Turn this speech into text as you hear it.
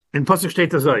in Pasuk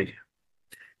steht das so.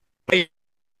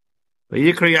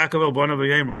 Vayikra Yaakov el Bonav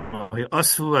Vayemar,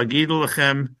 Asfu Agidu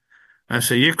Lachem,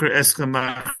 Asher Yikra Eschem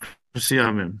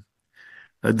Siyamim.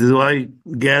 Do I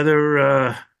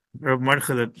gather, Rav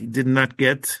Marcha, that you did not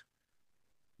get?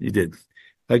 You did.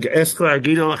 Like Eschem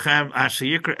Agidu Lachem, Asher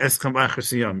Yikra Eschem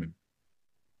Siyamim.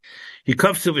 He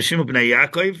comes to V'Shimon b'nei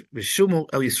Yaakov, V'Shumu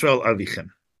el Yisrael avichem.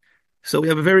 So we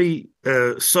have a very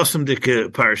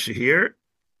sosamdik parsha here.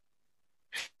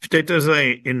 Steht das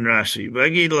in Rashi.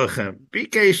 V'agid lachem,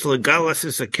 bikesh legalas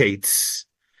is a kates,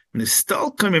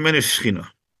 nistalka mimene shchina,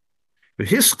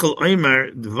 v'hiskel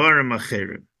oimer dvarim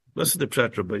acherim. What's the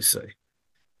pshat Rabbi say?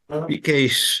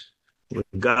 Bikesh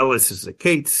legalas is a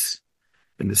kates,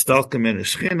 nistalka mimene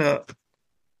shchina,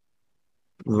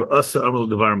 v'asa amul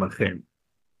dvarim acherim.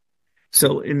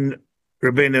 So in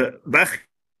Rabbeinu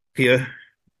Bachia,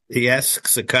 he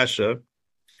asks Akasha,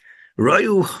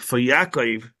 Rayu for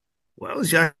Yaakov, why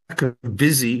was Yaakov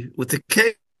busy with the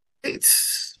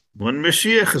gates when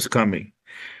Mashiach is coming?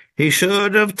 He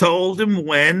should have told him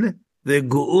when the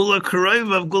Geula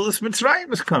Karov of Gulas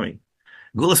Mitzrayim is coming.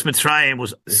 Gulas Mitzrayim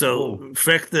was so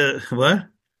what?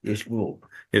 Yes, cool.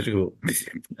 Yes, cool.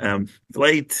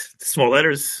 Late, small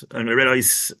letters, and I read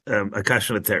always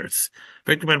Akasha Lateris.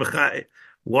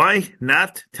 Why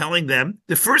not telling them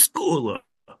the first Geula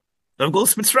of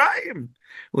Galus Mitzrayim,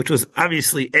 which was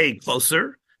obviously A,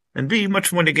 closer, and B,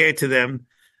 much more negated to them,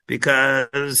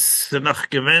 because the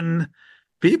Nachgiven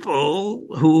people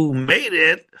who made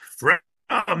it from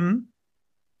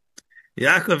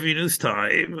Yaakov Avinu's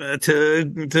time to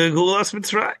Galus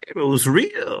Mitzrayim. It was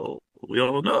real. We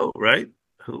all know, right?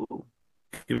 Who?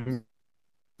 Give me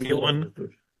one.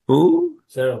 Who?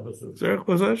 Sarah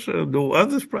Possession. The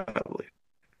others probably.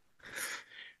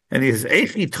 And he says,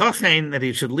 Eichi Tochein, that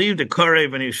he should leave the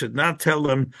Korev and he should not tell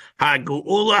them,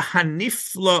 Ha'gu'ula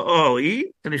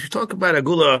hanifla'oi, and he should talk about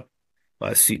Agula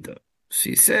Lasita.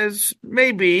 She says,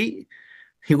 maybe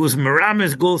he was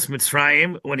Meramis Guls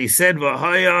Mitzrayim when he said,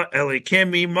 V'haya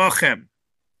elikemi mochem.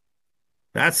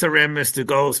 That's a remes to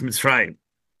Guls Mitzrayim.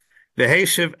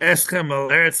 V'heshev eschem al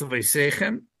eretz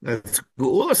v'eisechem. That's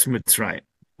Gu'ulas Mitzrayim.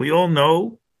 We all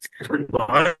know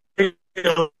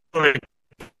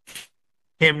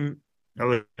him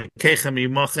kechem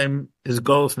yimochem is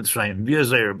Galus Mitzrayim.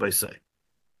 V'yazer by say.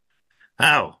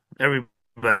 How?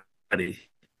 Everybody.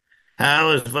 How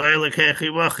is Vayla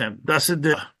kechem yimochem? That's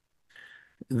the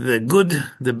good,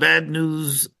 the bad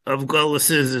news of Galus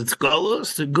is it's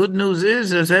Galus. The good news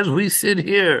is as we sit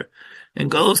here in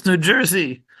Galus, New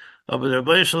Jersey, of the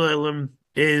Rabbi Shalom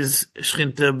is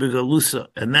Shchinta Begalusa,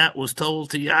 and that was told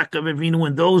to Yaakov Avinu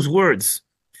in those words.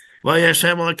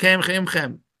 Vayashem alakem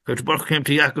chemchem. Baruch came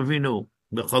to Yaakov Avinu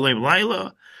b'cholim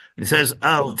laila. He says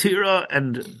al tira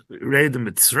and read the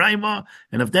Mitzrayim,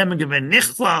 and of them given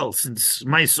nichlal, since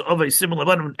Ma'aseh Avos similar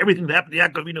about everything that happened to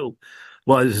Yaakov Avinu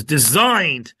was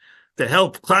designed to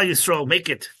help Klal Yisrael make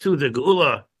it to the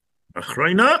Geula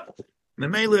Achrayna. The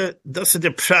Mele does the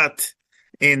pshat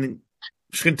in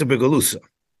Shchinta Begalusa.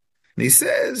 And he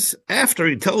says, after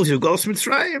he tells you Galus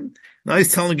Mitzrayim, now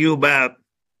he's telling you about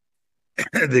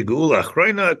the Geula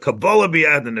Achrayna, Kabbalah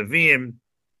B'yad and Nevi'im,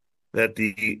 that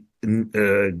the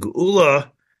Geula,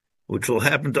 which will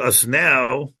happen to us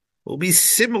now, will be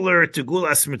similar to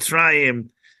Gulas Mitzrayim,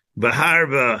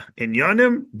 Baharba in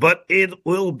Yonim, but it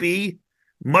will be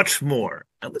much more.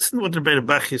 Now listen to what the Rebbe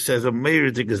Bachya says, a Meir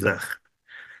Digazach.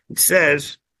 He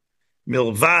says,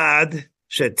 Milvad,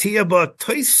 Shetiyaba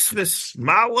Toisvis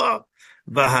Mala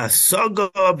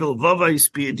Vahasaga Bilvavais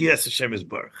Biyadiyas Hashem is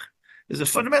Baruch. There's a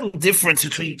fundamental difference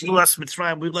between Gulas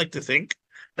Mitzrayim. We'd like to think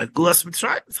that Gulas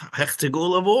Mitzrayim is Hechte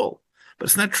Gula of all, but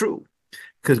it's not true,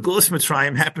 because Gulas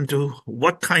Mitzrayim happened to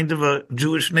what kind of a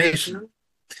Jewish nation?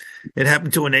 It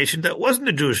happened to a nation that wasn't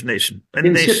a Jewish nation, a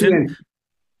nation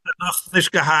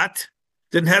that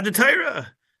didn't have the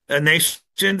Torah, a nation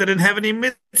that didn't have any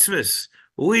mitzvahs.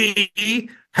 We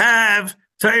have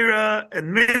Torah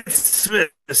and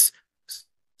mitzvahs.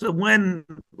 So when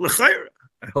l'chayra,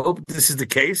 I hope this is the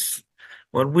case,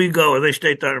 when we go, when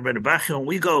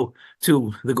we go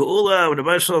to the Geula, when the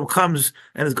Baruch comes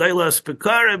and his Gailas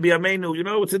Pekara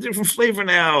B'Yameinu, it's a different flavor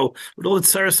now. With all the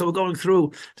tzaras that we're going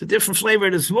through, it's a different flavor.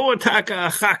 There's more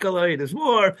taka chakalai, there's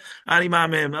more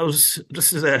animamim.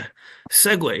 This is a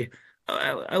segue.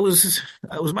 I was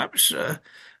mamish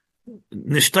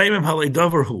nishtayim halei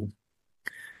davarhu.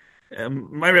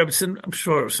 My Rebbetzin, I'm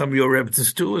sure some of your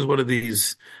Rebbetzins too, is one of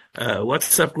these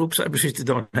WhatsApp groups. I appreciate they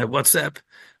don't have WhatsApp,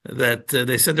 that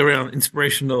they send around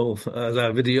inspirational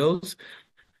videos.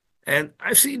 And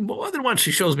I've seen more than once.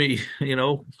 She shows me,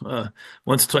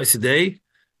 once or twice a day,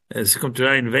 as come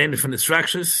to in vain from the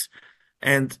structures.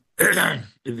 And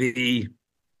the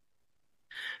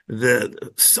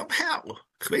somehow,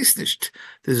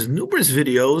 there's numerous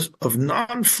videos of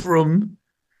non-from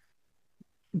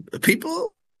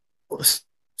people,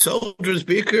 soldiers,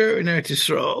 Beaker in Eretz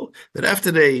Yisrael, that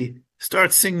after they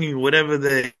start singing whatever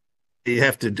they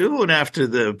have to do, and after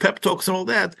the pep talks and all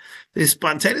that, they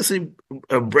spontaneously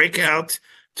break out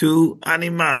to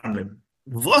Animamim.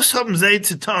 Was haben sie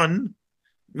zu tun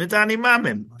mit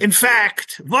Animamim? In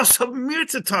fact, was haben wir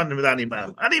zu tun mit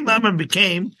Animamim? Animamim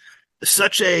became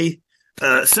such a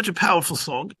powerful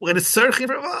song when it's searching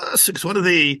for us. It's one of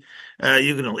the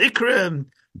Yugonal Ikram,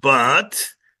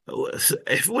 but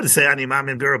if we would say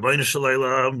Animamim Berabayna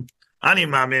Shalayla,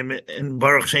 Animamim in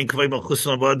Baruch Shein Kvod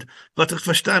Malchuso Avod, but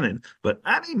verstanden. But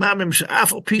Animamim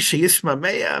Sha'afal Pisha Yisma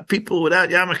Meya, people without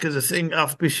Yamak is a thing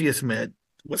Af Pisha Yisma.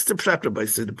 What's the pshat, Rabbi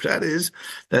said? The pshat is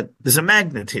that there's a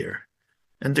magnet here.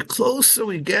 And the closer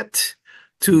we get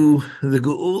to the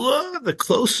Geula, the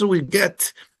closer we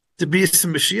get to be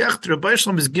some Mashiach. The Rabbi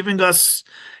Shalom is giving us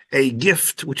a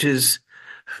gift, which is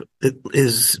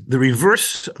the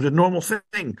reverse of the normal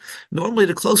thing. Normally,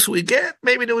 the closer we get,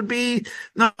 maybe there would be,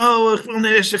 no, I don't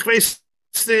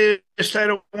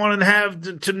want to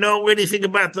have to know anything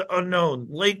about the unknown.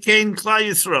 Late Cain, Klal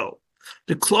Yisrael.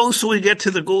 The closer we get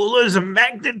to the Geula, is a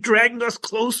magnet dragging us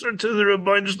closer to the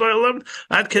Rabbi Shalom,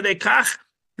 ad kedei kach,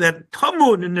 that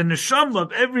Tamun in the neshama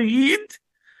of every Yid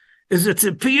is a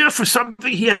tzipiyah for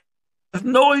something he has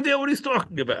no idea what he's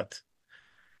talking about.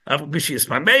 Is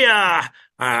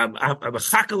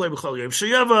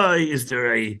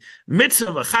there a mitzvah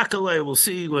of a chakalei? We'll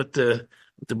see what the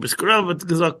Briskarav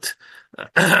gesagt,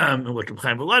 what the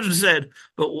Chaim Volodya said.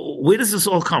 But where does this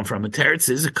all come from? And Teretz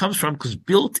says it comes from because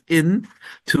built in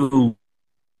to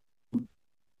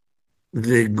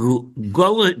the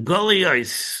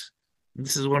Galus.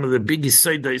 This is one of the biggest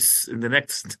sidais in the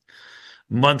next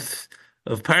month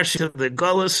of Parsha. The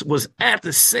Galus was at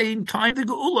the same time the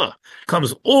Geula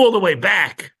comes all the way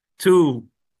back to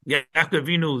Yaakov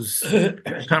Avinu's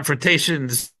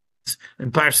confrontations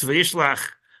in Parsha Vayishlach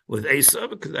with Esau,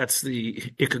 because that's the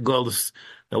Ikka Galus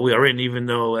that we are in, even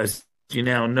though, as you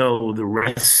now know, the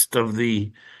rest of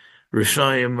the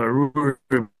Rishayim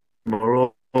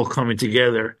are all coming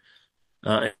together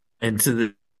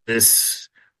into this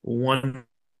one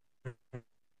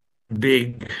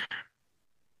big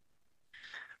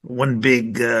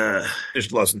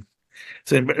lesson.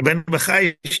 So in Ben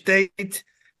Bachai state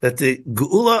that the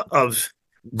Geula of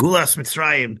Gulas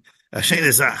Mitzrayim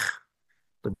Hashem Zach,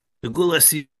 but the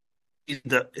Geula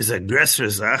is aggressor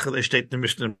Zach. They state the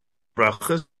Mishnah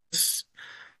Brachas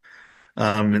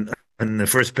in the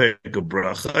first paragraph of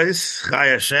Brachas. Chai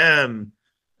Hashem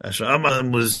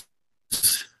was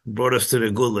brought us to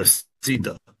the Geula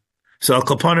Sida. So Al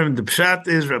Kapanim, the Pshat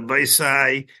is Rabbi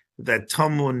Sai that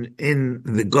Tamun in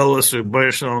the Galus or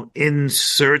Baruch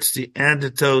inserts the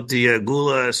antidote, the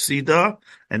Gula Sida,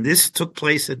 and this took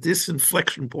place at this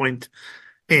inflection point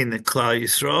in the Klal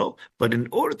Yisrael. But in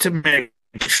order to make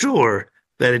sure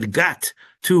that it got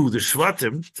to the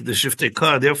Shvatim, to the Shiftei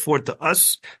Kah, therefore to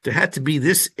us, there had to be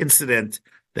this incident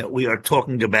that we are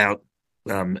talking about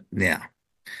now.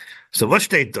 So what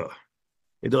steht da?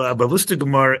 Bewusste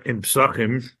Gemara in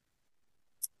Psachim,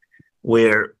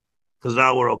 where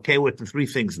Chazal were okay with the three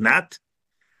things not,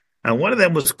 and one of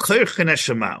them was Kirchen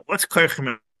Hashema. What's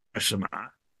Kirchen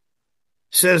Hashema?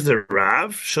 Says the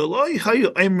Rav, Shaloi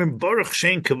Hayu Aimrim Baruch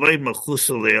Shein Kvod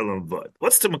Malchuso Le'elam Vod.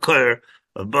 What's the Makar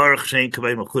of Baruch Shein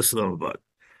Kvod Malchuso Le'elam Vod?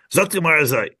 Zok Gemara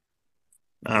Zay.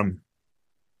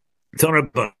 Torah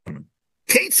Baruch.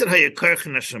 Keitzad Hayu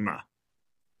Kirchen Hashema.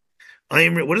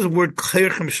 What does the word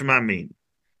Kirchen Hashema mean?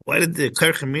 Why did the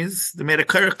Kirchen means? They made a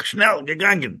Kirch Schnell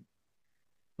Gegangen.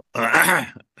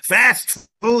 Fast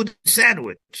food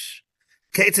sandwich.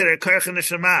 Keter Kirchen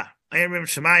Shema. Ayrim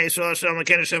Shema Yisrael Shalom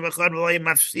Ken Hashem Echad V'Lo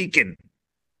Mafsikin.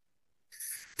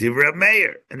 Divrei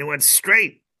Meir, and it went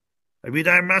straight.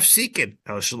 Abidai Mafsikin.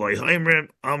 El Shaloi Ayrim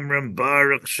Amram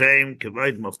Baruch Sheim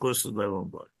Kvod Malchuso Le'elam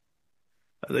Vod.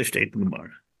 They state in the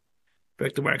Gemara.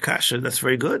 Back to Kasha. That's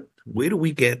very good. Where do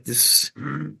we get this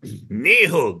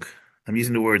nihug? I'm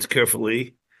using the words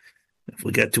carefully. If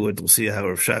we get to it, we'll see how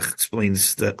Rav Shach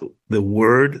explains the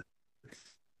word.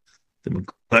 The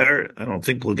Makar. I don't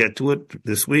think we'll get to it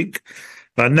this week.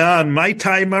 But now, in my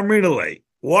time, I'm reading.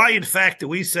 Why, in fact, do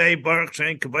we say Baruch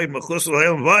Shein Kvod Malchuso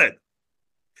Le'elam Vod?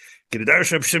 Kedar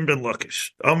Reb Shimon ben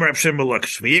Lakish. Omer Reb Shimon ben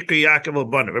Lakish. Vayikra Yaakov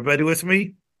al-Banav. Everybody with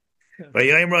me?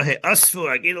 Vayimra he'asfu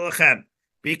agid lachem.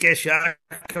 Bikesh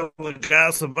Yaakov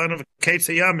l'Galus al-Banav Keitz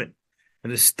Yamin.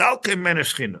 And the Stalke men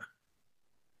Shechina.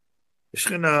 The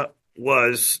Shechina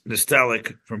was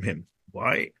nostalgic from him.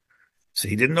 Why? So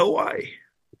he didn't know why.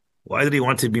 Why did he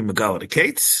want to be Megal the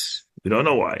Kates? We don't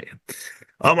know why.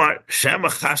 Omar Shema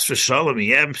Chas v'Shalom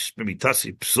Yem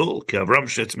B'mitasi Psul Ki Avram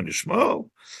Shetz Min Yishmo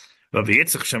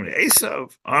Vayitzach Shem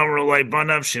Esav Amru Lai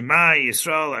Banav Shema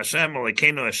Yisrael Hashem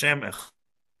Elokeinu Hashem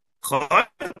Echad.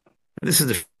 This is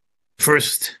the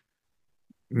first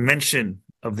mention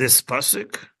of this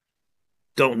pasuk.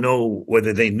 Don't know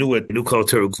whether they knew it, knew Kol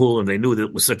Torah Kul, and they knew that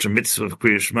it was such a mitzvah of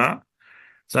Kriya Shema.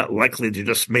 It's not likely they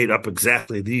just made up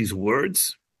exactly these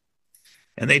words.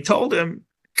 And they told him,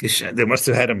 they must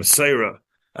have had a Messiah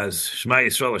as Shema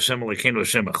Yisrael Hashem Elokeinu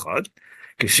Hashem Echad.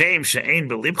 Kishem she'ein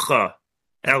belibcha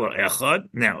ela echad.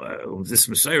 Now, this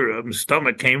Messiah,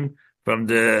 stomach came from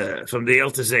the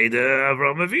El Tezeda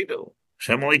Avraham Avinu.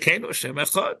 Hashem Elokeinu Hashem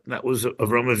Echad. That was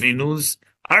Avraham Avinu's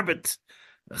arbit.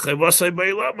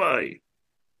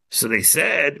 So they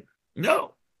said,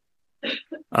 no,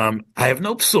 I have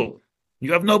no psul.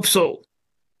 You have no psul.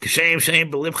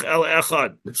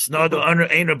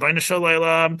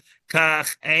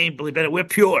 We're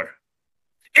pure.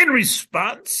 In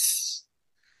response,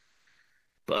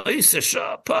 Baruch,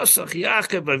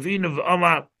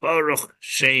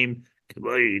 Sheim,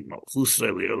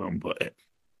 Malchuso,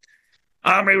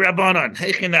 Amri Rabbanan,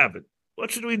 Heichin.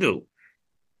 What should we do?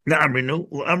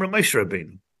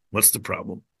 What's the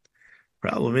problem?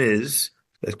 Problem is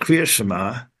that Kriya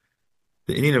Shema,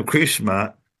 the Indian of Kriya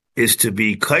Shema, is to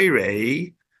be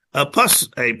kairei, a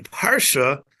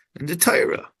parsha in the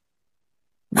Torah.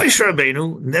 Moshe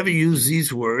Rabbeinu never used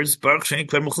these words, Baruch Shein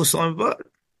Kvod Malchuso L'Vad.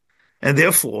 And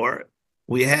therefore,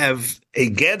 we have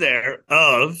a gather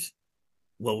of,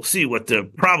 well, we'll see what the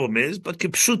problem is, but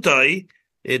kipshutai,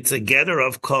 it's a gather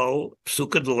of kol,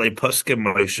 psuka d'lei paske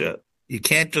Moshe. You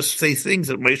can't just say things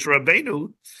that Moshe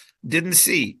Rabbeinu didn't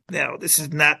see. Now, this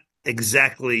is not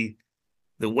exactly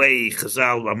the way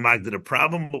Chazal Amag did a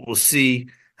problem, but we'll see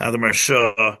how the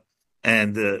Marsha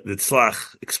and the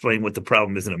Tzlach explain what the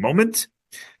problem is in a moment.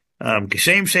 I'm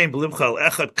sorry,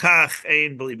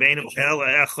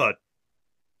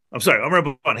 Amr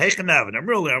Rabban, Heichanav,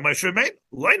 Amr Moshe Rabbeinu,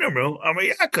 Lein Amru, Amr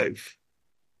Yaakov.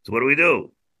 So what do we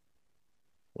do?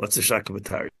 What's the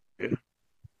Shakavatari?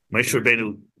 Moshe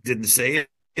Rabbeinu didn't say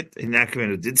it, and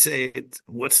Yaakov did say it.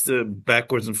 What's the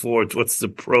backwards and forwards? What's the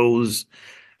pros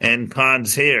and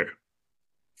cons here?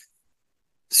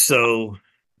 So,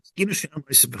 today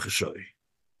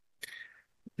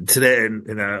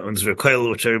in unsere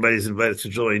Koil, which everybody's invited to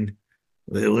join,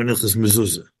 the Lernich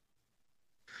mezuzah.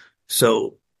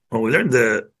 So when we learned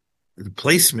the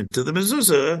placement of the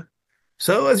mezuzah,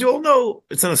 so as you all know,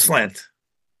 it's on a slant.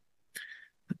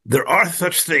 There are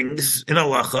such things in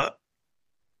halacha,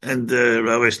 and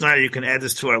Rabbi Schneider, you can add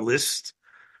this to our list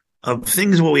of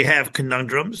things where we have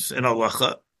conundrums in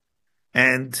halacha,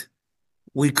 and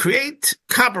we create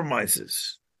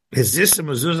compromises. Is this a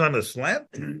mezuzah on a slant?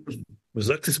 If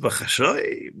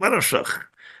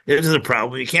there's a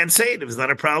problem, you can't say it. If it's not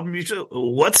a problem, you should.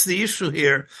 What's the issue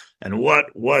here? And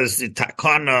what was the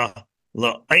takana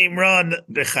la'imran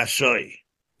b'chashoy?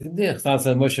 Yeah, that's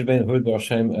a Moshe Rabbeinu heard Baruch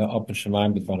Sheim up in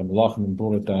Sheim before the Malach and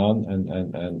brought it down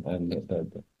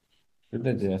I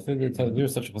think it's a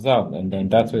such a chazal, and then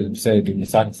that's why we say the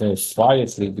second says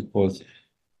quietly because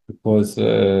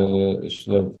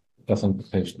Shlomo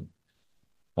doesn't patient.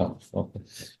 Oh, okay.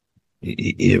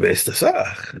 Je weiß das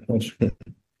auch.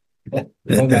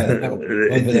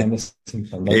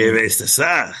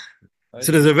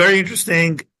 So there's a very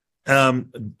interesting a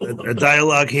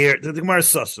dialogue here. The Gemara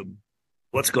Susum.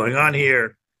 What's going on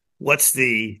here? What's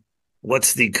the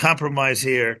compromise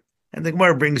here? And the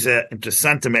Gemara brings that into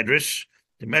Santa Medrash.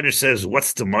 The Medrash says,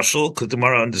 "What's the mushal?" Because the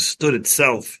Gemara understood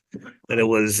itself that it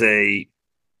was a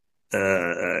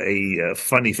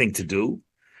funny thing to do.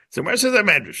 So the Gemara says that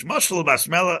Medrash mushal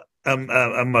basmela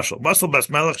mushal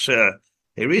basmelach she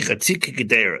ericha tzika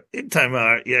gedera in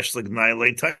taimar yesh l'gnai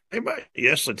le taimar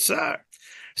yesh l'tzar.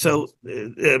 So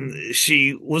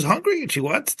she was hungry and she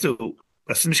wanted to.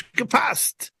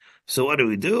 So what do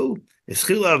we do?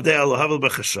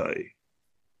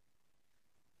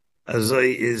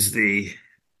 Azai is the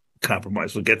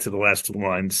compromise. We'll get to the last two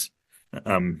lines.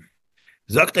 What's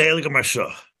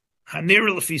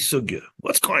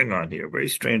going on here? Very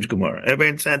strange Gemara. Everybody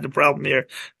understand the problem here?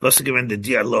 Let's given the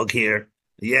dialogue here.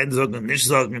 The end and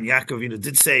Yaakov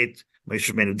did say it. Moshe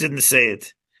Rabbeinu didn't say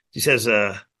it. He says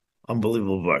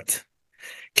unbelievable part.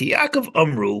 Ki Yaakov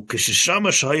Amru, Kishashama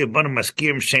Shahaya Bana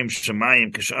Maskirim Shem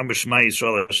Shemayim, Kishamar Shema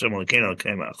Yisrael Hashem Elokeinu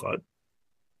Elokeinu Echad.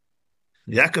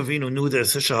 Yaakov knew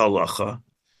there's such a halacha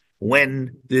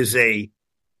when there's a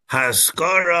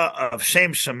haskara of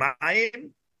Shem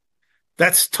Shemayim,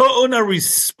 that's to'ona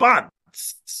response.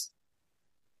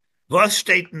 Was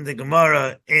steht in the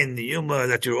Gemara in the Yuma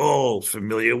that you're all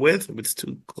familiar with? It's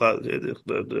too close.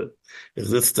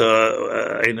 Is this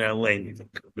the Einar Lane?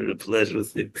 A pleasure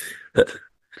with you.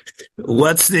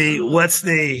 What's the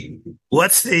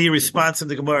response of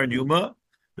the Gemara in Yuma?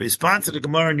 The response of the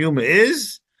Gemara in Yuma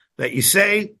is that you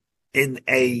say in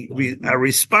a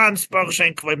response, Baruch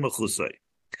Shein Kvod Malchuso.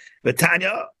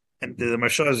 Tanya, and the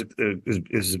Marsha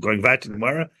is going back to the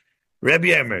Gemara.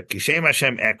 Rebbe Emer, Kishem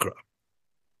Hashem Ekra.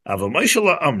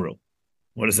 Avamoishala Amru.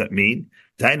 What does that mean?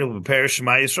 Dainu b'per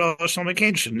Shema Yisrael Hashem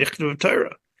Mekenshin Nichtu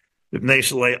v'Torah. V'bnei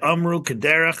Shalei Amru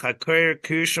Kederach Hakoyer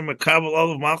Kirshim Makabel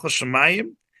Olav Malchus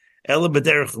Shemayim Ela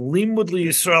B'derech Limud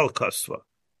LiYisrael Kasva.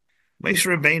 Moshe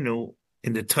Rabbeinu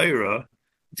in the Torah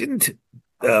didn't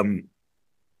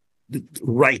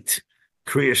write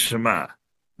Kriya Shema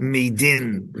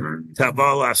Midin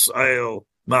Tabal Asayel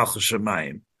Malchus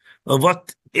Shemayim.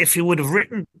 What if he would have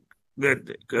written the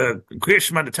Kriya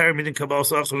Shema the Torah Midin Kabal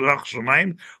Asayel Malchus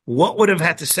Shemayim? What would have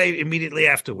had to say immediately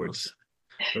afterwards?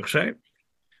 Okay,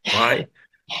 why?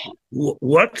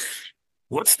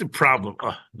 What's the problem?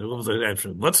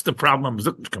 What's the problem?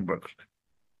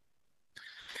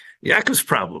 Yaakov's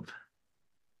problem.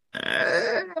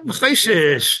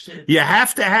 You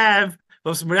have to have,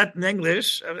 in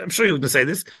English, I'm sure you're going to say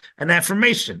this, an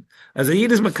affirmation. As a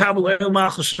Yid is Makabel El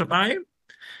Malchus Shemayim,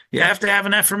 you have to have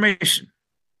an affirmation.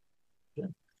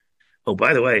 Oh,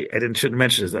 by the way, I shouldn't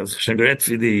mention this. I was from the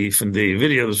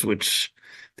videos,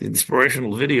 the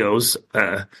inspirational videos,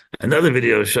 another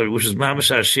video showed, which is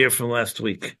Mamash Ashir from last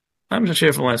week.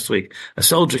 A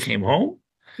soldier came home.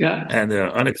 Yeah. And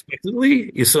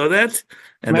unexpectedly, you saw that?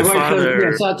 And my the wife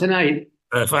father saw it tonight.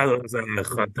 The father was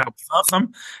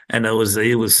Chacham, and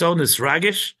he was so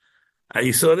nisragish.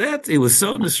 You saw that? He was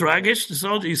so nisragish, the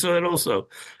soldier. You saw that also.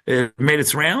 It made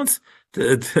its rounds.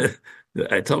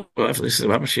 I told my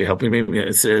wife, she helping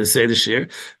me say this year,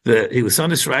 that he was so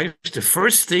nisragish. The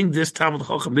first thing this Talmud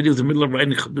Chacham did, he was in the middle of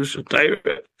writing Chedusha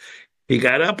Torah. He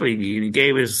got up, he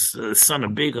gave his son a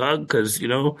big hug, because,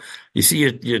 you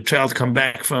see your child come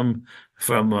back from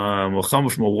a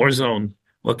war zone.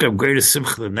 What kind of greater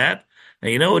simcha than that?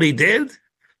 And you know what he did?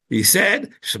 He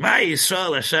said, Shema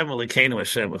Yisrael Hashem Elokeinu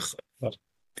Hashem Echad.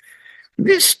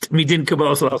 Nicht midin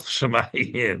kabbalah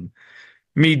Shemayim.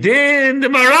 Midin the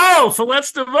maral for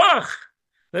let's the vach.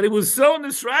 That he was so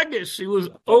nisragish, he was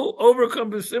overcome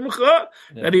with simcha,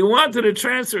 that he wanted to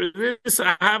transfer this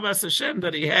ahavas Hashem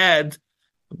that he had.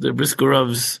 The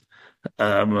Briskerovs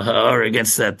are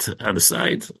against that on the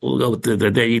side. We'll go with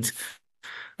the date.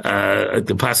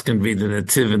 The Paskin be the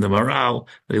native and the morale,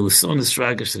 that he was so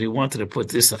nisragish that he wanted to put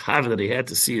this ahava that he had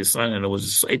to see his son, and it was a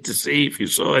sight to see if you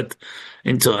saw it,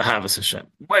 into ahavas Hashem.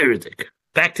 Wayridik.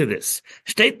 Back to this.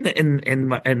 State in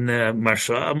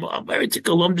Marsha, Wayridik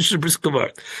alum this Briskovar,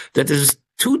 that there's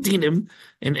two dinim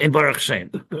in Baruch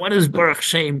Sheim. One is Baruch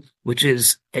Sheim, which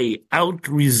is a out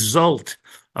result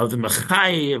of the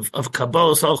Mechai of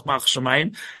Kabbalah Salch Mach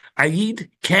Shemayim. Ayid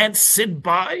can't sit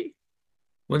by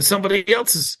when somebody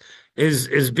else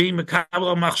is being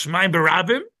Mekabel Mach Shemayim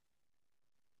Barabim,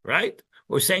 right?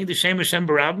 Or saying the Shem Hashem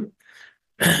Barabim,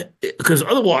 because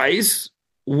otherwise,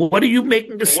 what are you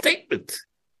making a statement?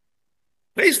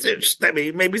 Maybe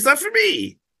it's not for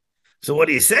me. So what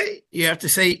do you say? You have to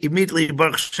say immediately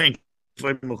Baruch Shein. So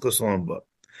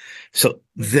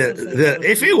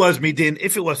if it was midin,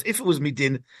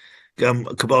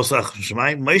 Kabbalah Sach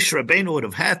Shemayim, Moshe Rabbeinu would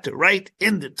have had to write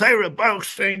in the Torah Baruch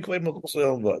Shein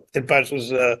in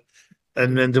Parshas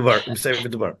and then Devar,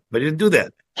 but he didn't do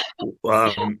that.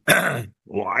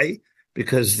 Why?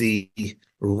 Because the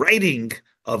writing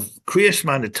of Kriya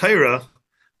Shema in the Torah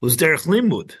was derech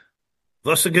limud,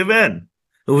 was a given.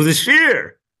 It was a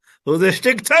shir. It was a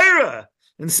shtik Torah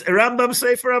in Rambam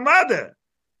Sefer Amada.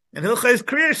 And Hilchais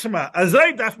Kriya Shema.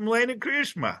 Azay daf mlein in Kriya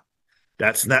Shema.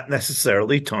 That's not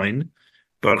necessarily toin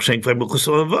Baruch Shein Kvod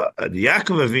Malchuso.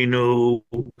 Yaakov Avinu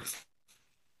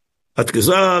hat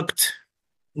gesagt,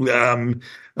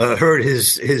 heard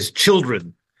his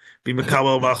children be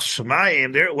Mekabel Mach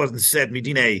Shemayim. There it wasn't said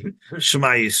Midinei Shema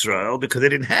Yisrael, because they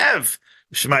didn't have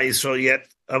Shema Yisrael yet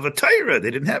of a Torah.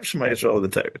 They didn't have Shema Yisrael of the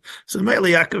Torah. So the Mele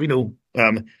Yaakov,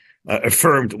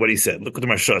 affirmed what he said. Look what the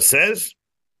Marsha says.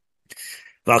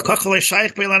 The Kairu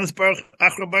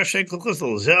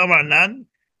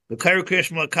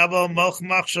Krish Mekabel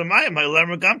Mach Shemayim. I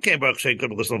learned Gam came Baruch Shein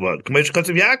Kvod Malchuso. K'meish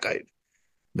Katzav Yaakov.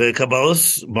 The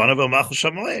Kabbalah's Banav Mach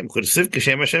Shemayim. Chutziv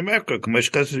Kishem Hashem Ekra. K'meish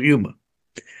Katzav Yuma.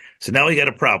 So now we got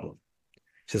a problem.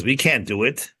 He says we can't do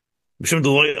it. The Torah,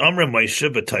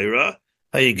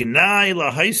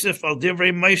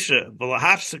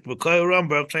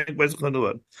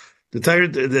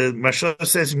 the Marsha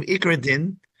says Ikra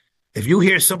Din If you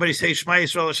hear somebody say Shema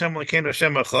Yisrael Hashem Elokeinu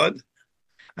Hashem Echad,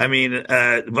 I mean,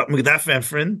 what Magdaf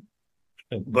Efren,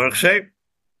 Baruch Sheim,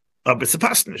 but it's a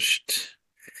pas nicht.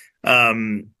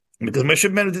 Because Moshe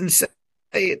Rabbeinu didn't say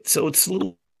it, so it's a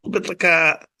little bit like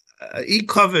he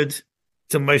covered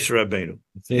to Moshe Rabbeinu.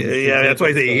 Yeah, that's why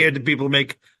you hear the people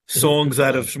make songs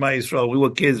out of Shema Yisrael. We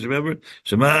were kids, remember?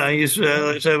 Shema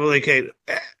Yisrael Hashem Elokeinu.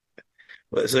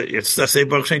 So it's the same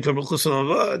Baruch Sheim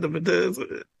Malchuso,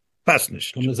 the pas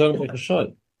nicht.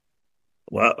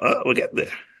 Well, we'll get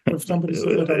there. If somebody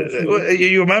said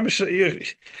You remember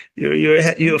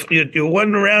you're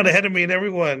 1 round ahead of me and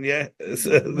everyone, yeah.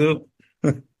 So,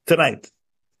 tonight.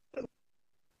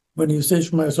 When you say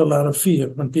Shema Yisrael out of fear,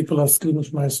 when people are screaming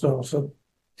Shema Yisrael, so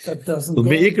that doesn't.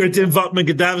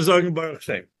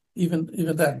 Even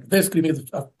that they're screaming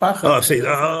Pachad. Oh, see,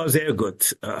 sehr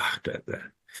gut.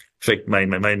 Fact, my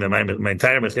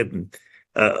entire method,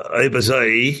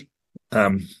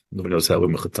 nobody knows how we're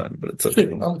mechutan, but it's okay.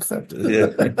 I'll accept it. Yeah.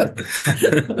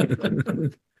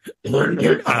 We're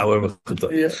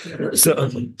mechutan. Yeah.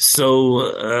 So,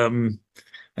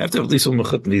 I have to have at least one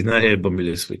mechutan. He's not here but me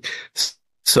this week.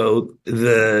 So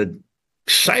the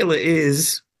shaila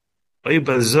is, if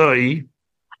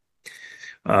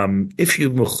you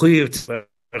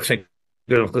mechuyev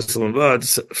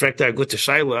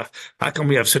how come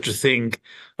we have such a thing?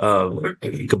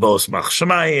 Kabbalas Mach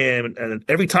Shemayim, and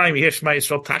every time you hear Shema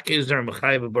Yisrael, Taka is there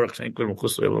Mechayev Baruch Shein Kvod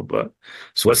Malchuso.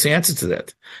 So what's the answer to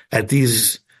that? At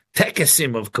these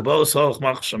tekesim of Kabbalas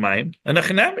Mach Shemayim, and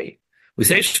Achinami, we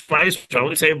say Shema Yisrael,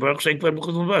 we say Baruch Shein Kvod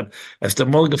Malchuso. That's the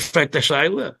more effect of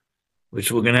Shaila,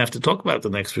 which we're going to have to talk about the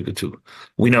next week or two.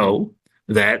 We know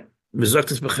that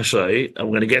Mizraktis B'Chashay. I'm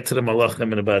going to get to the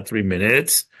Malachim in about 3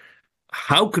 minutes.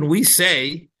 How can we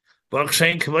say Baruch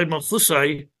Shein Kvod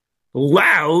Malchuso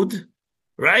loud,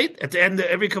 right? At the end of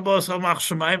every Kabbalas Mach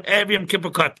Shemayim, every Yom Kippur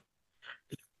cut.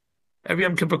 Every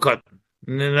Yom Kippur cut.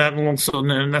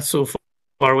 Not so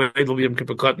far away, it'll be Yom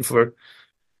Kippur cut for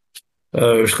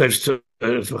Shvat.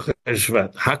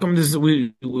 How come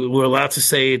we're allowed to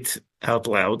say it out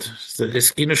loud?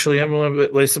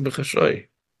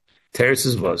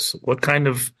 Teres was. What kind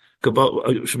of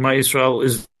Shema Yisrael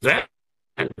is that?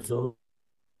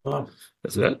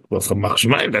 That's that. Well, from Mach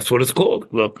Shemayim, that's what it's called.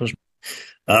 Well,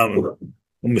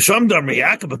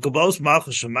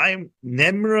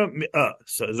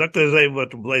 so exactly what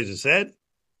the Blazer said.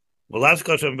 Well, last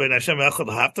question ben Hashem echad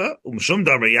hafta umshum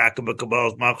dar Yaakov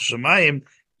b'Kabbalas Mach Shemayim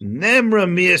nemra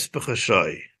mias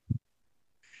b'chashay.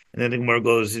 And then the Gemara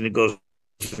goes and it goes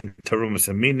tarumas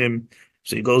aminim.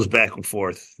 So he goes back and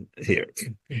forth here.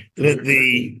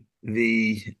 The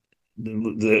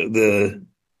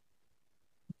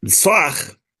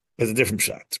Slach has a different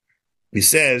shot. He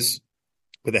says,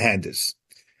 where the hand is,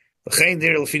 can't be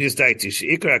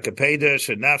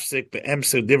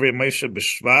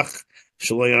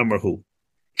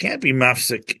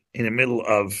mafsik in the middle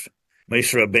of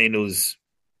Moshe Rabbeinu's.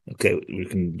 Okay, we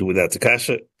can do without the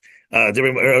kasha. The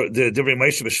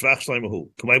Moshe b'shvach shleimahu.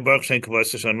 Kamei Baruch Shein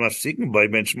Kvod Hashem mafsikin by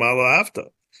ben shmalo after.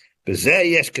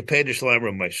 Bezeh yesh kapeda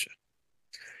shleimer Moshe.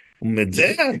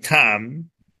 Umedeh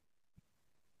tam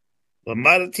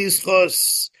l'madatis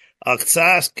chos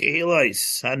aktsas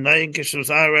kehilais hanayin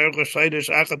kishuzar erech shaydish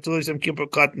achatulis em kippur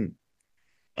cotton.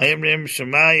 Ayimrim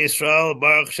Shema Yisrael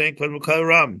Baruch Shein Kvod Mekal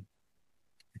Ram.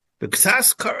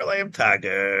 B'ktsas karalayim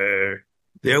tager.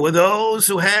 There were those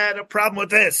who had a problem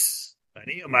with this.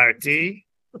 Ani amarti,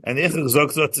 and ich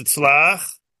gesagt so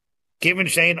tzlach, given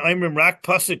shein oimrim rak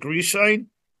pasuk rishain,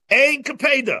 ein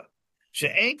kapeda,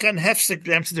 she'ein kan hefsek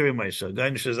b'emtzideri Moshe,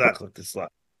 gain shezach tzlach.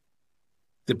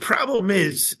 The problem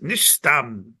is, nish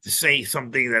stam to say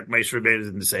something that Moshe Rabbeinu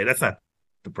didn't say. That's not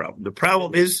the problem. The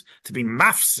problem is to be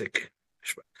mafsik.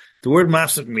 The word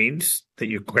mafsik means that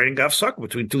you're creating gafsak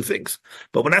between two things.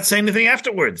 But we're not saying anything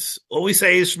afterwards. All we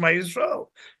say is Shema Yisrael.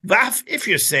 Vaf, if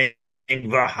you're saying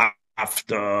v'ha,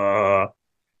 after,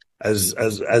 as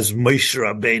Moshe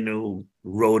Rabbeinu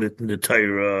wrote it in the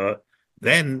Torah,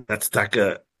 then that's like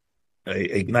a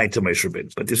night to Moshe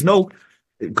Rabbeinu. But there's no,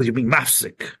 because you're being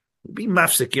mafsik.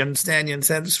 You understand?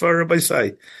 That's what everybody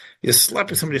say. You're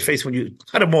slapping somebody in the face when you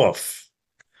cut him off.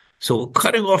 So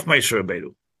cutting off Moshe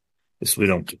Rabbeinu, this we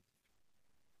don't do.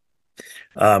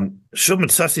 Not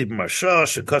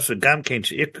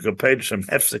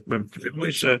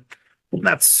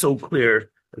so clear.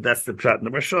 That's the pshat in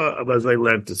the Marsha, as I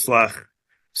learned to slach.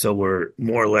 So we're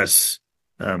more or less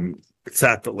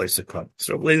tzat leisakon.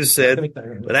 So Blazer said,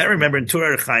 but I remember in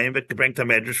Torah Chaim, but to bring to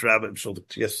Medrash Rabbah and Shul.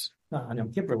 Yes. No, on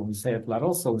Yom Kippur when we say it, but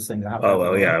also we're saying that. Oh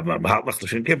well, yeah,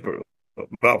 Mahalach Kippur.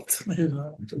 Well,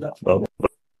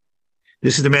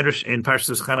 this is the Medrash in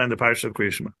Parshas Chana and the Parsha of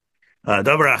Kriyishma.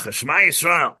 Davar Acha, Shema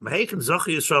Yisrael, Meheken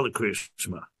Zochi Yisrael L'Kriya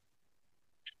Shema.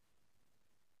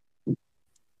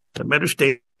 The Medrash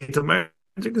state the magic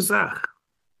Gezach.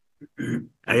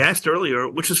 I asked earlier,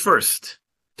 which is first?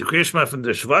 The Kriya Shema from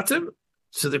the Shvatim,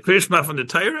 so the Kriya Shema from the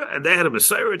Torah, and they had a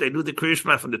Messiah, they knew the Kriya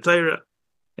Shema from the Torah.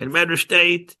 And Medrash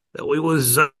state that we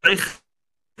was Zeicha,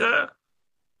 Klal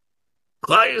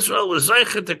Yisrael was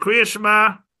Zeicha to Kriya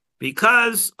Shema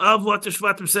because of what the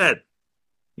Shvatim said.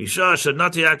 Yisha should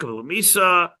not Yaakov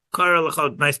Misa, Kara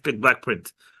Lachal, nice big black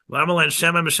print. Vamal and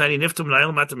Shema Meshani Niftum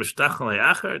Nail Mata Mishtach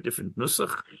Layachar, different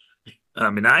Nusach.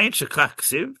 Minayin Shekach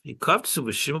Ksiv, he koved to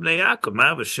Vishim Yaakov,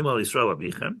 Ma Vishim Al Yisrael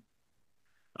Avichem.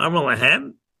 Amal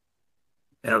Lahem,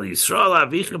 El Yisrael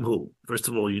Avichem Hu. First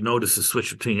of all, you notice the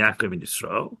switch between Yaakov and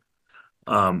Yisrael.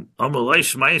 Amal Lai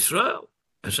Shema Yisrael,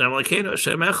 Hashem Elokeinu,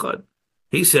 Hashem Echad.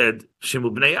 He said,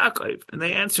 Shimu B'nei Yaakov, and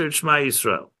they answered Shema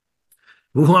Yisrael.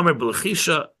 Muhammad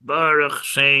B'lechisha, Baruch,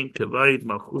 Sheim, Kvod,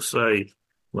 Malchuso,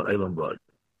 La'elam Vod.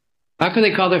 How can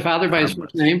they call their father by his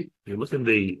first name? You look in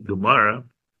the Gemara,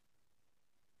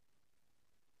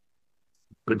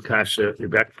 good kasha. You're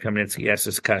back to coming in. He asks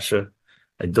this kasha.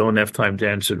 I don't have time to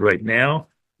answer it right now,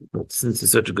 but since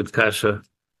it's such a good kasha,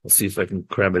 I'll see if I can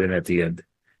cram it in at the end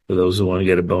for those who want to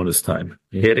get a bonus time.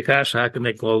 You hear the kasha? How can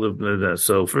they call them?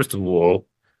 So first of all,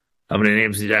 how many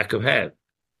names did Yaakov have?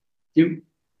 You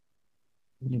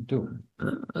do.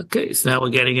 Okay, so now we're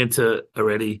getting into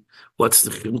already what's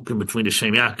the chiluk between the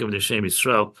Sheim Yaakov and the Sheim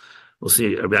Yisrael. We'll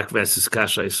see. Yaakov asks this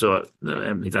kasha. I saw it.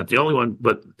 He's not the only one,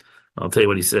 but I'll tell you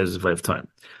what he says if I have time.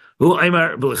 Hu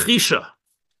Aimar B'lechisha,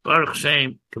 Baruch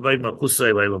Sheim, Kvod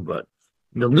Malchuso La'elam Vod.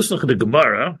 The nusach of the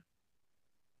Gemara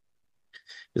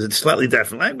is a slightly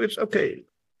different language. Okay,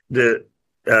 there's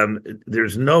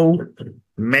no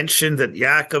mention that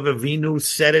Yaakov Avinu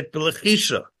said it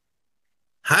B'lechisha.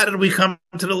 How did we come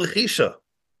to the Lechisha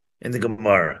in the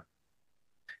Gemara?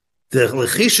 The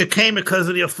Lechisha came because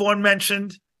of the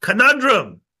aforementioned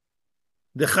conundrum.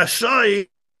 The Chashai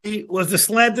was the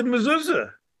slanted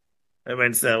mezuzah. I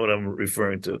understand what I'm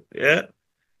referring to. Yeah.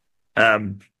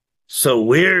 So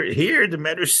we're here. The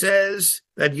Medrash says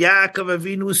that Yaakov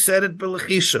Avinu said it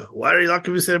b'lechisha. Why did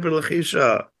Yaakov say it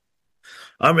b'lechisha?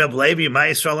 Amr Ablevi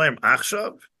Ma'Yisrael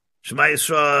Achshav Shema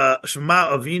Yisrael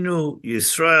Shema Avinu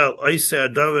Yisrael Oisei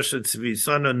Adavar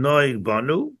Shetzvisana Noig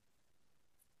Banu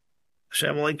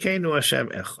Hashem Elokeinu Hashem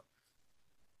Echad.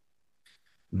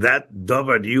 That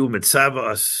davar you mitzava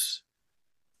us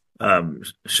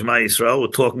Shema Yisrael. We're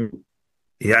talking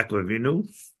Yaakov Avinu.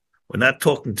 We're not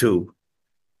talking to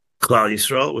Klal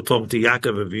Yisrael. We're talking to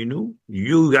Yaakov Avinu.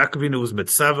 You, Yaakov Avinu, was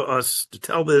mitzava us to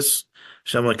tell this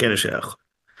Hashem Elokeinu Hashem Echad.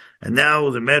 And now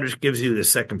the Medrash gives you the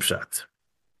second pshat.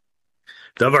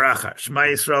 Davar achar, Shema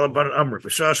Yisrael bar Amr,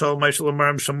 V'shah Shalom Yishal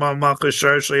Amarim Shema Malchuso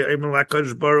Shar She'emen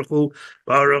L'Hakadosh Baruch Hu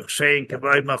Baruch Sheim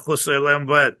Kvod Malchuso La'elam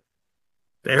Vod.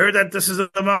 They heard that this is a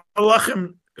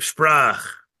Malachim sprach.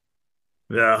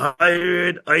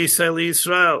 V'hayred Oisei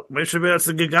Yisrael. Moshe Rabbeinu, that's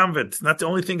the Gegamvet. Not the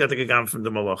only thing that the Gegamvet from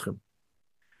the Malachim.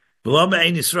 V'lo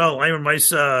me'ein Yisrael Leimer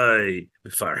Moshe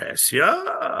B'farhes.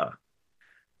 Yeah.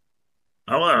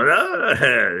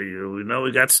 You know,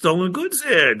 we got stolen goods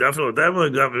here. Definitely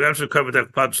covered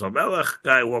that Padshal Melech.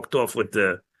 Guy walked off with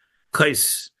the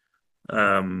kais.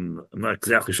 I'm not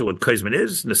exactly sure what kaisman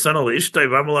is. Nesanol Ishtai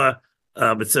Vamala.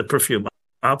 It's a perfume.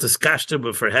 Altis Kashta,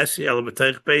 but for Hesi,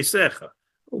 Alabatech Beisecha.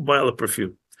 We'll buy all the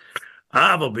perfume.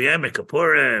 Avo B'yemek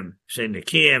Kapurim,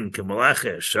 Sheinikim,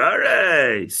 Kamalache,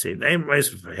 Share. Say name rice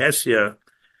for Hesia,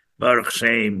 Baruch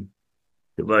Sheim.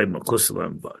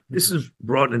 This is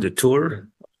brought in the Torah.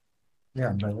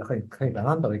 Yeah, but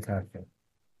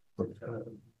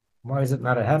why is it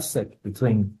not a hefsek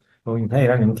between when we pay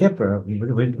on Yom Kippur?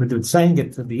 We're saying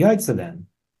it to the Yaitza then.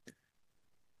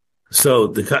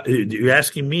 So you're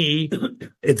asking me,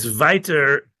 it's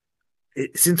weiter,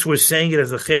 since we're saying it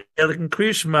as a chelik in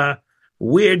Kriya Shema,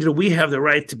 where do we have the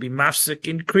right to be mafsek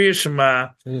in Kriya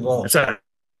Shema?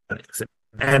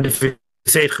 And if you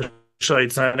say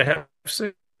it's not a hefsek,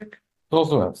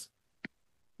 also has.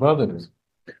 Well, it is.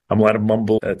 I'm allowed to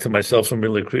mumble to myself from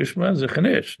Mila Krishma as a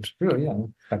Chanesh. True,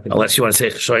 yeah. Unless you want to say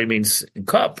Chashoy means in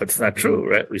cup, but it's not true,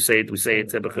 right? We say it to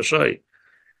Chashoy.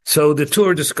 So the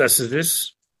Torah discusses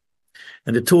this,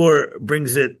 and the Torah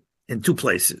brings it in two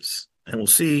places. And we'll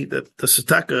see that the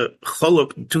Sataka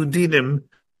Cholok, two dinim,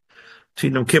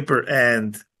 Yom Kippur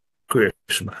and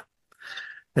Krishma.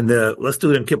 And let's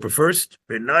do Yom Kippur first.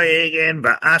 B'noyegen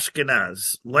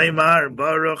ba'ashkenaz. Leimar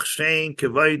Baruch Shein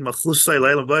Kvod Malchuso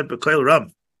La'elam Vod B'Kol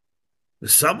Ram. The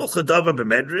Samul Chadava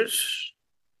b'Medrash.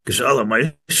 Geshala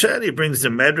Moshe. He brings the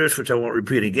Medrash, which I won't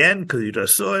repeat again because you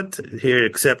just saw it here.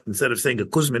 Except instead of saying a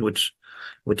Kuzmin, which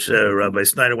which Rabbi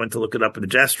Snyder went to look it up in the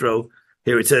Jastro.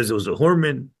 Here it says it was a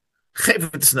horman.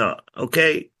 Chayvitzna,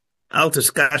 okay. I'm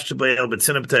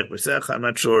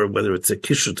not sure whether it's a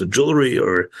kisha to jewelry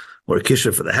or a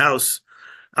kisha for the house.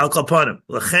 Al kapanim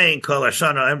lachain kol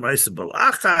ashana em ra'isa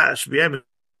balachash v'yem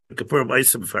kapurim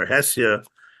ra'isa b'farhesia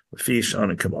v'fish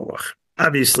on kamalach.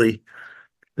 Obviously,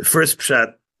 the first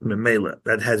pshat memela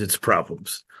that has its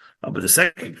problems, but the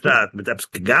second pshat mitapes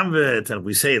kagamvet, and if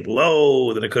we say it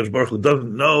low, then the Kodesh Baruch Hu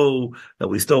doesn't know that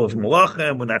we stole it from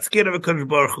Malachim. We're not scared of a Kodesh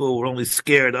Baruch Hu. We're only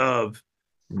scared of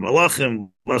Malachim.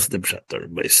 What's the pshat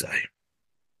everybody say?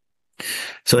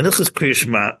 So in Ilchus Kriya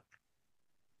Shema,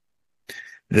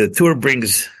 the Tur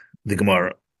brings the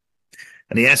Gemara,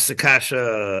 and he asks the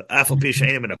Kasha, Afal Pisha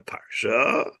Einim in a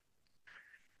Parsha,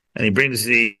 and he brings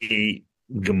the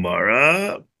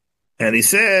Gemara, and he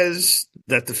says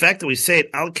that the fact that we say it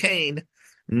Al Kain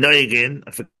Noigin,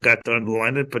 I forgot to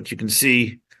underline it, but you can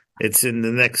see it's in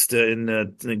the next in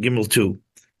Gimel 2,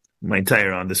 my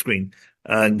entire on the screen.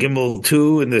 Gimel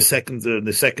 2 in the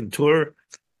second Tur.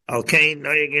 Al Kain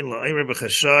Noigin La'imr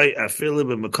b'Chashai Afilu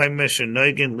b'Mekaymesh and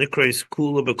Noigin Likreis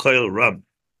Kula b'Koyel Ram.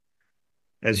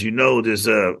 As you know, there's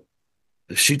a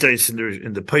shitais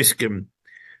in the Paiskim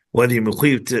whether you're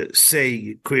mechuyev to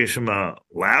say Kriya Shema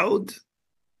loud.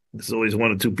 There's always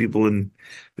one or two people in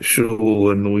the shul,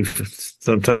 and we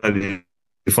sometimes you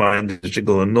find it should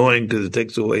go annoying because it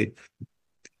takes away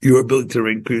your ability to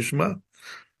ring Kriya Shema.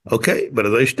 Okay, but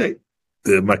as I state,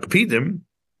 the Makpidim,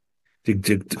 the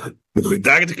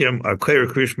Dagatikim are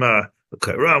Kriya Shema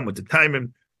B'Kairam with the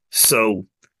timing. So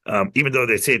even though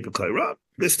they say it B'Kairam,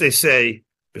 this they say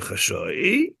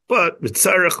B'Chashoi, but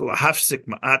B'Tzarech Lahafsik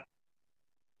Ma'at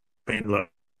Bein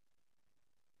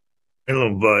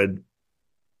Lovad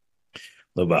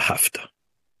Lovahafta.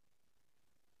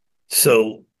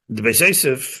 So the Beis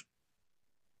Yosef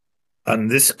on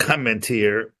this comment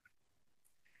here,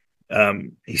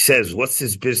 he says, "What's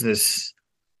his business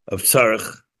of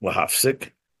tzarech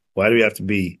lahafsik? Why do we have to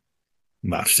be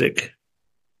mafsik?"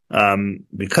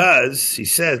 Because he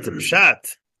says the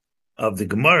pshat of the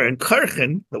Gemara in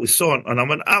Karchen that we saw on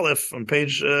Amud Aleph on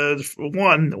page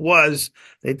 1 was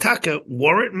they taka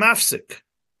warrant mafsik,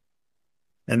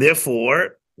 and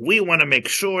therefore we want to make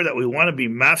sure that we want to be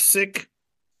mafsik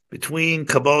between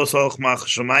Kabbalas Olach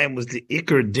Shemayim was the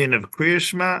Iker Din of Kriya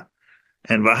Shema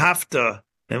and Vahafta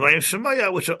and Vayim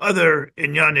Shemaya, which are other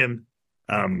inyanim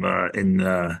in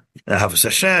Havas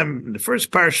Hashem in the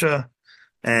first parsha,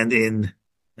 and in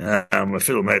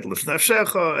Afilu Ma'at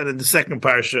Lifnafshecha, and in the second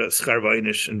parsha Schar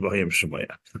Vayinish and Vayim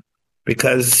Shemaya,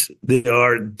 because they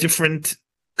are different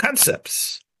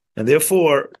concepts, and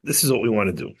therefore this is what we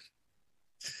want to do.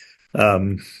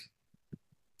 And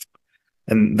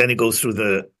then he goes through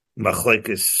the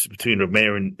machlekes between Reb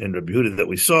Meir and Reb Yehuda that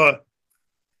we saw,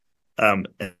 and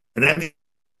then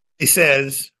he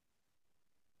says,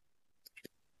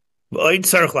 "Why where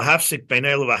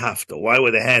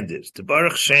the hand is? To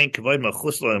Baruch Sheim Kvod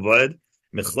Malchuso and Kvod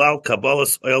Michlal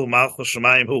Kabbalas Oil Malchus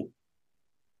Shemayim Hu."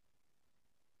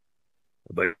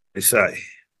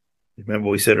 Remember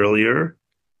what we said earlier?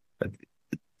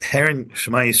 Herren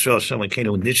Shema Yisrael Shem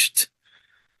Lekenu Nisht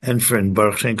Enfren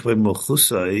Baruch Sheim Kvod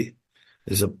Malchuso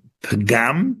is a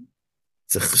pagam,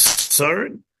 it's a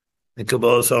chesar, and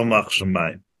Kabbalas Oil Malchus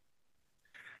Shemayim.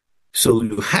 So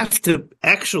you have to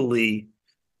actually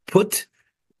put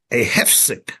a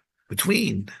hefsek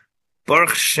between Baruch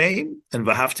Sheim and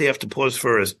Vahafta. You have to pause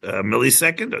for a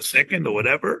millisecond, a second, or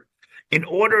whatever, in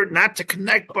order not to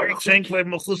connect Baruch Sheim Kvod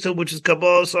Malchuso, which is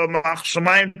Kabbalas Oil Malchus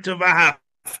Shemayim, to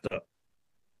Vahafta.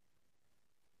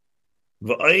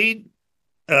 V'ayin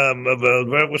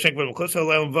Baruch Sheim Kvod Malchuso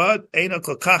Le'am Vad Eina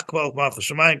Kolkach Kabbalas Malchus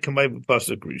Shemayim Kamei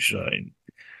B'Pasuk Rishayin.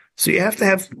 So you have to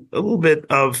have a little bit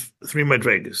of three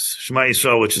madregas. Shema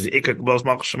Yisrael, which is the Ikar Kabbalas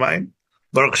Malchus Shemayim.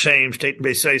 Baruch Sheim, State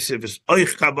Beis Yosef is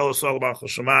Oich Kabbalas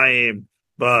Malchus Shemayim,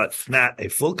 but not a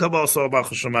full Kabbalas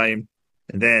Malchus Shemayim.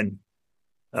 And then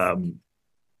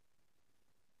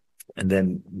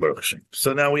Baruch Sheim.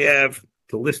 So now we have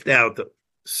to list out the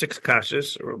 6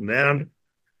 kashas or down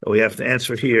that we have to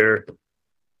answer here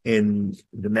in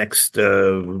the next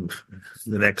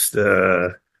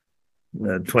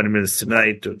 20 minutes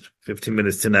tonight, or 15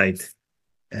 minutes tonight,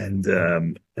 and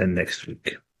next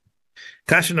week.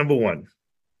 Kasha number 1.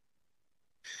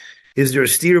 Is there a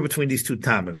steer between these two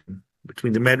tamim,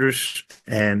 between the Medrash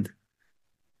and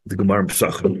the Gemara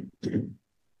Pesachim,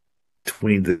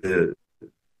 between the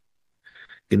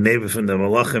Geneva from the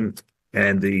Malachim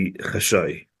and the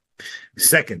Chashai?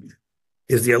 Second,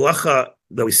 is the halacha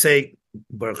that we say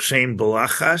Baruch Sheim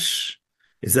Balachash,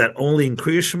 is that only in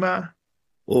Kriya Shema?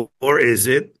 Or is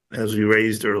it, as we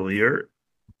raised earlier,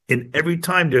 in every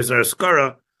time there's an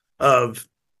askara of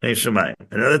Ein Shemayim.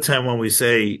 Another time when we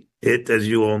say it, as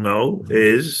you all know,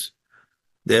 is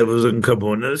there was in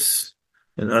Kabunas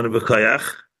and Anabakayach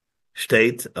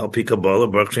state Al Pi Kabbalah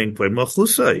Baruch Shein Kvod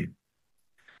Malchuso.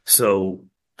 So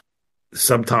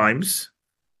sometimes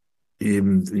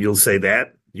you'll say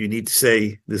that. You need to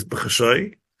say this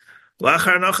b'chashoy.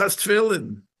 Lachar nochas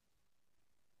tefillin.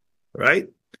 Right?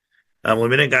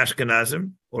 Leminig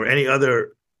Ashkenazim, or any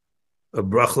other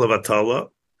bracha of Atala.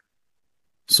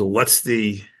 So what's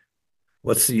the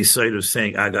yisayid of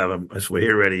saying Agav? As we're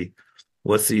here already,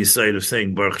 what's the yisayid of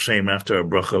saying Baruch Sheim after a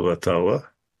bracha of Atala?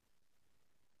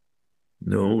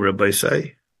 No, Rabbi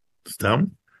say,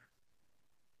 Stam.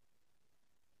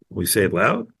 We say it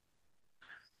loud.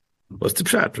 What's the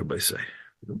pshat, Rabbi say?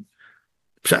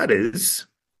 Pshat is,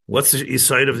 what's the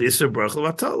yisayid of the Isser bracha of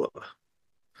Atala?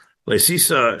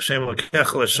 Leisisa Shem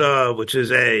Lakech Lashav, which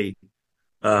is a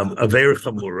Aveir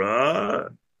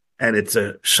Chamura, and it's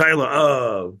a Shaila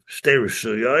of Shtei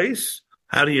Rishuyos.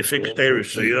 How do you fix Shtei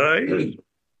Rishuyos?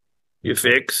 You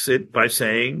fix it by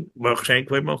saying Baruch Shein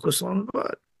Kvod Malchuso.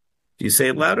 Do you say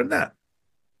it loud or not?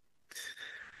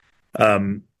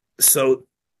 So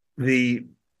the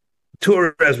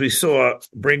Torah, as we saw,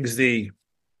 brings the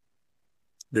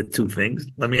two things.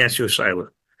 Let me ask you a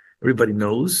Shaila. Everybody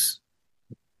knows.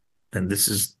 And this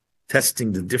is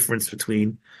testing the difference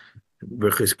between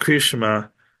Hilchos Kriyas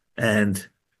and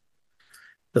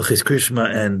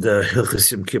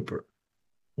Hilchos Yom Kippur.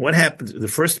 What happens? The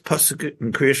first pasuk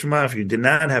in Kriyas, if you did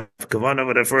not have kavanah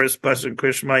with the first pasuk in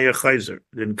Kriyas, you're chayzer.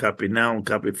 Didn't copy it now and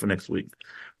copy it for next week.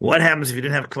 What happens if you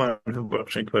didn't have kavanah for Baruch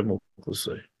Shein Kvod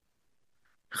Malchuso?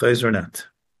 Chayzer or not?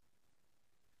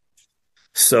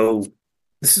 So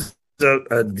this is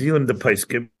a deal in the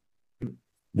Paiskim.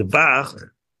 The Bach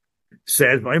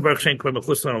says, "Baruch Shein Kvod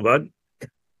Malchuso Avad."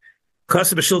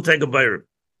 Kasa b'shul tegabayr,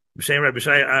 b'shem Rabbi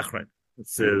Shai Achron.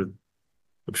 It's Rabbi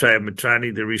Shai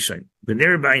Matrani the Rishon. B'nei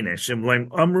Rabbeinu Shem Loim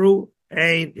Amru.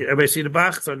 Ein. Everybody see the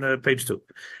Bach? It's on page 2.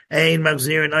 Ein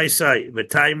Magzir and Isai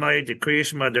v'Taimai the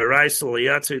Kriyashma the Raisel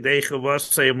Yatzu Deicha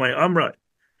Vasay my Amra.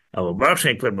 Al Baruch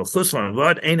Shein Kvod Malchuso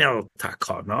Avad Ein El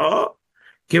Takana.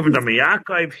 Given them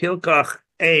Yaakov Hilkach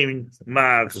Ein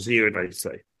Magzir and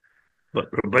Isai. But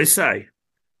Rabbi Say.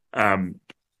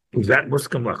 Is that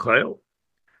Muskim Lachayil?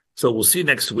 So we'll see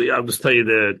next week. I'll just tell you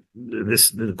the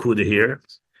Kuda here.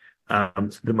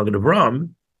 The Magen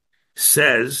Avraham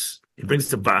says, he brings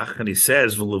the Bach and he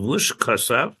says, "V'levush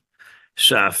kasav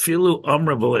sha'afilu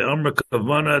amra v'le amra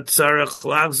kavana tzarech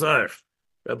lachzar."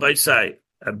 Rabbi say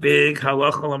a big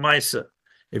halacha l'maisa.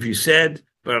 If you said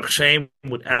Baruch Sheim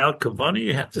without kavana,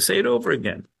 you have to say it over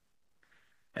again.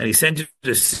 And he sent you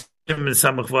to Sheim and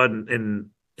Samachvad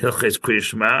in Hilchos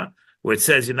Kriyas, where it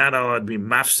says you're not allowed to be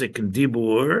mafsik and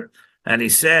dibur, and he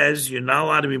says you're not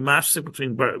allowed to be mafsik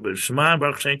between Shema and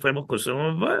Baruch Shein Kvod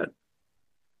Malchuso.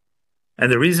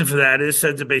 And the reason for that is,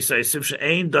 said the Beis Yosef,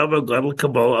 she'ein davar gadol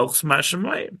kabol al chesma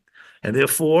shemayim, and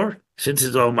therefore, since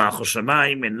it's all Malchus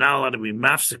Shemayim, and not allowed to be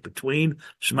mafsik between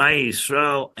Shema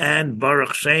Yisrael and Baruch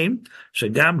Shein,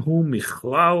 shegam hu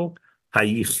michlal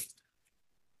hayichud.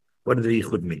 What does the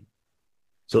yichud mean?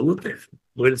 So look,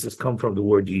 where does this come from? The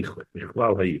word yichud,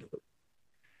 michlal hayichud.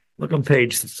 Look on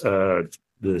page, the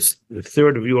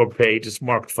third of your page, it's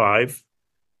marked 5.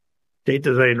 Data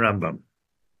Zayin Rambam.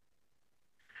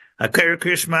 Akayr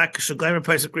Krishma, Kishaglayim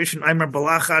Paisa Krishan, Aimer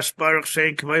Balachash, Baruch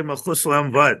Shein Kvod Malchuso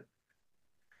Avad.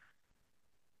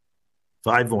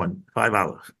 5-1, 5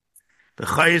 Aleph. The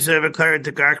Chayizer of Akayr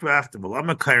to Gark after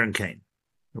Balama Kairan Kain.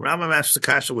 The Rambam asks the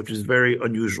Kasha, which is very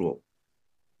unusual.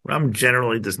 Rambam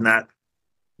generally does not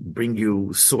bring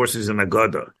you sources in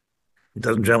Agada. It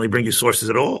doesn't generally bring you sources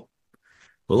at all.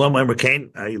 I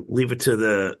leave it to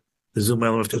the Zoom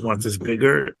element if they want this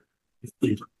bigger.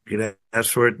 You can ask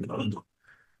for it.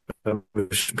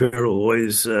 Shapiro will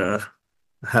always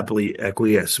happily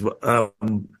acquiesce.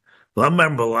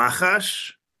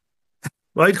 Balachash.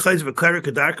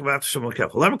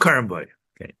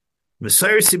 Okay.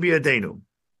 Messiah Sibiyadenu,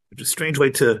 which is a strange way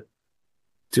to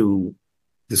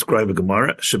describe a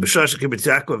Gemara. Shabashash Kibbutz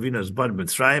Avina's Bad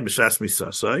Mitzrayim B'Shas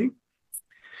Misasai.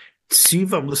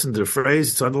 Tzivam, listen to the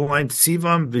phrase, it's underlined,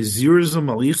 Tzivam v'zirzum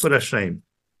al Yichud Hashem.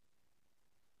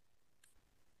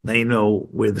 Now you know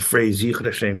where the phrase Yichud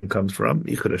Hashem comes from,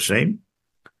 Yichud Hashem.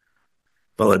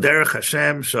 Baladerech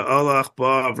Hashem sha'alach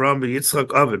ba Avram v'Yitzchak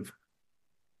Aviv.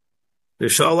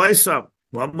 V'sha'al Eisam,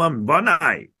 Lamam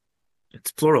Banai.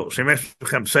 It's plural. Shemesh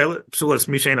b'chem psulas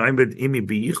mishein aimed imi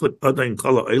b'yichud adayin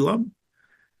kala olam.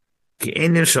 Ki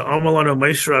einin sha'amalanu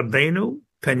Moshe Rabbeinu,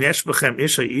 penyesh b'chem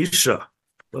isha.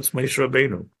 What's Moshe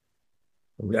Rabbeinu?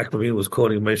 Yaakov was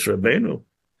quoting Moshe Rabbeinu.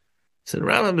 So the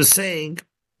Rambam is saying,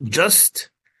 just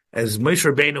as Moshe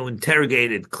Rabbeinu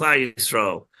interrogated Klal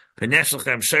Yisrael,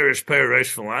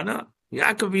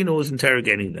 Yaakov Avinu was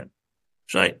interrogating them.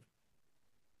 That's right.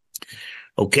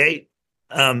 Okay.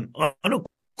 Yisrael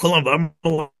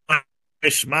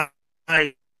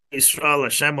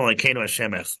Hashem Elokeinu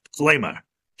Hashem Echad.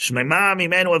 Shmema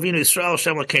Mimenu Avinu Yisrael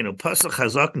Hashem Elokeinu. Pasach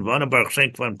Chazak and Vana Baruch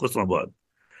Shem Kvan Kutzlan Bod.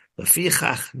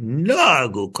 Lefichach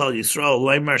Nagu Kol Yisrael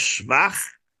Leimer Shvach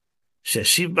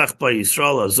Sheshivach Ba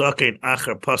Yisrael Azakein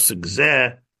Acher Pasuk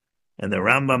Zeh. And the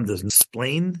Rambam doesn't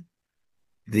explain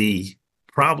the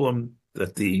problem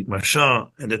that the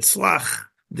Marsha and the Tzlach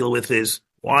deal with is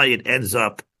why it ends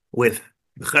up with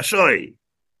the Chashoy.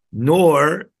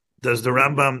 Nor does the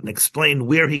Rambam explain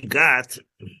where he got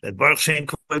that Baruch Shein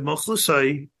Kvod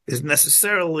Malchuso is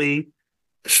necessarily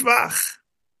Shvach.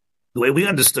 The way we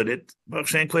understood it, Baruch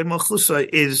Shein Kvod Malchuso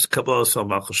is Kabbalah Sal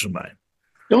Malchus Shemayim.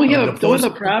 Don't we have a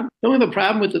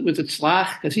problem with the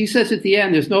tzlach? Because he says at the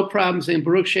end, there's no problem saying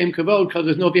Baruch Shem Kavod because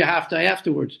there's no V'ahavta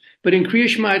afterwards. But in Kriya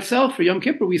Shema itself, for Yom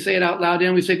Kippur, we say it out loud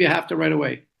and we say V'ahavta right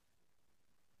away.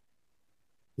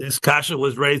 This kasha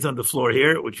was raised on the floor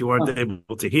here, which you weren't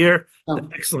able to hear.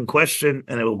 An excellent question,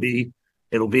 and it'll be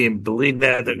believe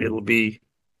that it'll be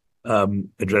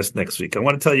addressed next week. I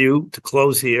want to tell you to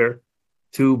close here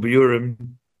two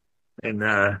biurim in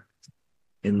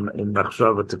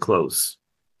Machshava to close.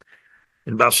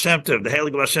 In Baal Shem Tov, the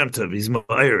Heilig Baal Shem Tov, he's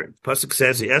Ma'ir. Pasuk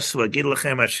says, "Yesu agid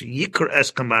lachem asher yikr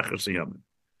eschem machas yom."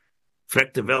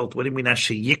 Frek the Welt, what do you mean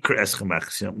asher yikr eschem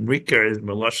machas yom? Rikr is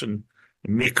meloshen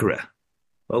mikra.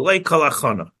 Olay kol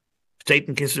achana.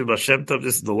 Taken kisser Baal Shem Tov,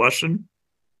 this is the lashon.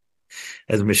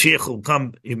 As Mashiach will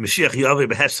come, Mashiach Yahweh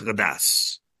behesach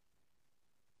das.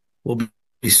 Will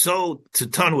be so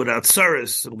tzatan without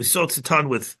sorrows. It'll be so tzatan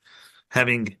with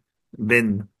having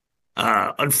been,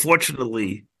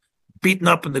 unfortunately, beaten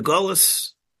up in the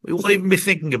Galus, we won't even be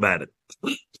thinking about it.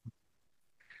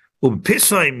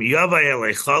 U'b'pisoim yavai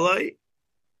elei chalai,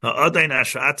 ha'adayin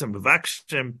ash'atem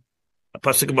b'vakshim,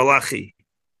 ha'pasuk malachi,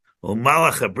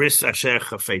 u'malach habris asher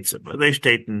chafetzim. They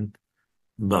staten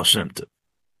Baal Shem Tov.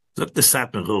 Look the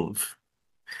Sapin Ruv.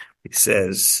 He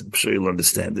says, I'm sure you'll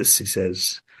understand this, he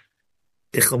says,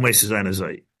 Ichel Meises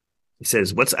Anazai. He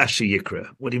says, what's Asher Yikra?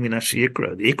 What do you mean Asher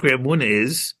Yikra? The Yikra Amunah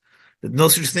is that no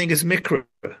such thing as Mikra.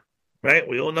 Right?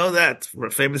 We all know that from a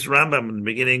famous Rambam in the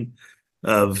beginning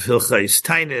of Hilchais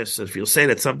Tainus. If you'll say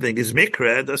that something is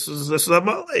Mikra, this is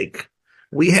Amalek.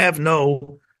 We have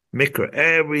no Mikra.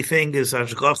 Everything is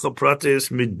Hashgacha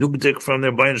Pratis Midugdik from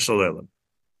their Bayin Shalom.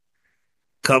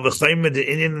 Kavachayim the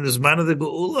Indian in the Zman of the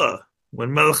Geula.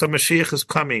 When Melech HaMashiach is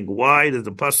coming, why did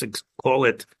the Pasuk call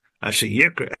it Asher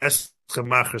Yikra Eschem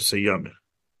Machas Hayom?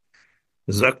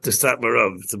 Zak Testat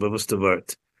Marav, it's a Babus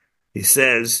Tavart. He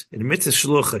says, in Mitzvah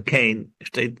Shlucha Kain,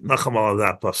 steht noch einmal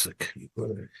that pasuk.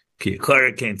 Ki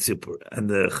Yikare Kain Tzipur. And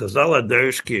the Chazal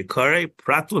Adarish Ki Yikare,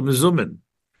 Pratla Mezumin.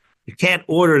 You can't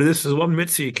order, this is one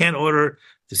mitzvah, you can't order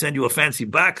to send you a fancy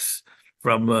box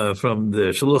from the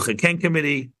Shlucha Kain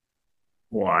committee.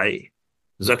 Why?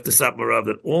 Zakta Sapmarav,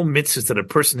 that all mitzvahs that a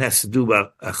person has to do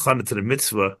about achana to the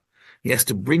mitzvah, he has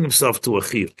to bring himself to a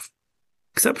chiyuv.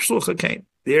 Except Shlucha Kain.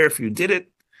 There, if you did it,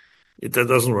 that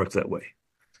doesn't work that way.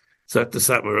 Zakta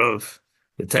Sapmarov,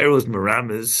 the Torah is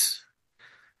Meramis,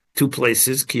 two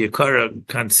places, Kiyakara,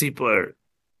 Kansipar,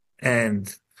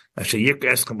 and Asher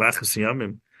Yikra Eschem Machas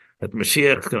Yomim, that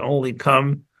Mashiach can only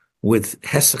come with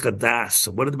Hesach Hadas.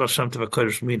 So what did the Baal Shem Tov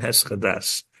HaKadosh mean, Hesach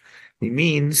Hadas? He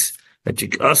means that you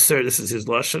Aser, this is his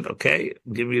lashon, okay?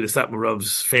 I'm giving you the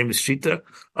Sapmarov's famous shita.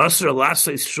 Aser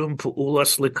Alasais Shum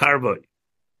Pu'ulas Likarboy.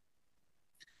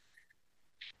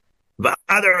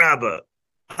 V'adar Rabba.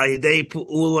 And the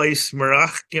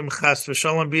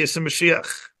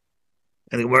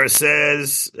Gemara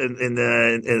says,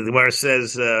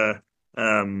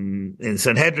 in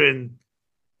Sanhedrin,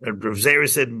 Rav Zera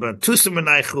said,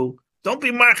 don't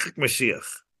be marchik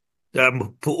Mashiach. The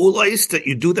pu'ulais that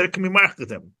you do that can be marchik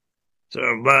them. So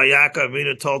Yaakov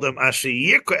Avinu told them, Asher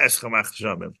Yikra Eschem Machas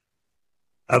Yomim.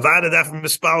 Avada daf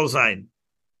mispal zayin.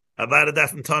 Avada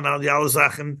daf ton al yal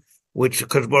zachen, which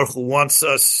Kadosh Baruch Hu wants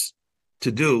us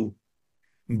to do,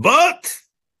 but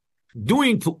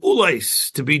doing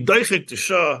pu'ulais to be daichik to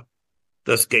Shah,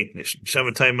 das geht nicht.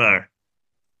 Shema Taimar,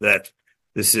 that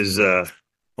this is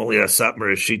only a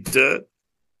Satmar Shita,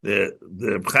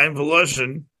 the Chaim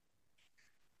Voloshin,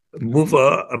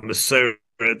 Muva, a Messiah,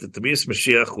 that the Bias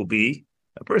Mashiach will be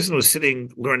a person who's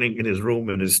sitting, learning in his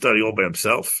room, in his study all by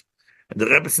himself, and the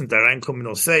Rebbe and Tarain come and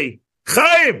will say,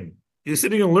 Chaim, you're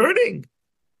sitting and learning?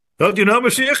 Don't you know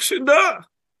Mashiach Shinda?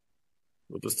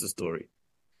 What was the story?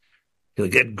 He'll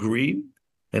get green,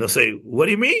 And he'll say, what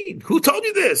do you mean? Who told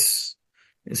you this?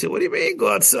 And say, what do you mean?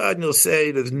 Go outside. And he'll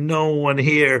say, there's no one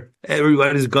here.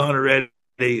 Everybody's gone already.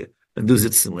 And do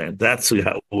Zitzen land. That's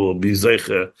how will be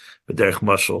Zeicha, the Derech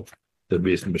Mashal, the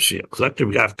Beis Mashiach. Dr.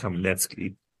 Yav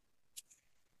Kamenetsky,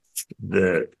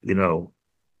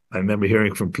 I remember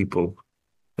hearing from people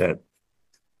that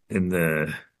in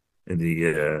the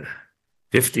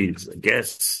 50s, I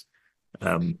guess,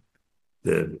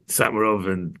 the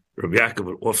Samarov and Rabbi Yaakov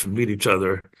would often meet each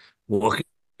other walking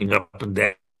up and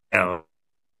down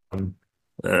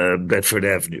Bedford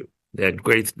Avenue. They had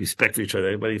great respect for each other.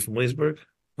 Anybody from Williamsburg?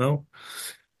 No?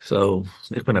 So,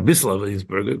 ich bin ein bisschen of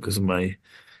Williamsburg because of my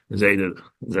Zayda,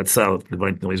 that south, the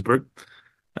point in Williamsburg.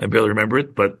 I barely remember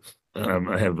it, but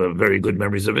I have very good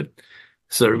memories of it.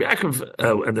 So Rabbi Yaakov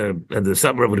and the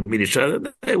Samarov would meet each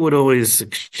other. They would always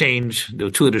exchange. They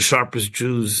were two of the sharpest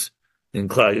Jews in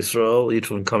Klal Yisrael,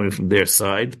 each one coming from their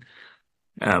side.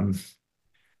 One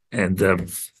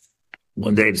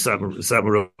day the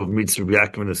Samarov meets Rabbi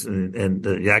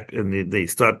Yaakov and they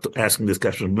start asking this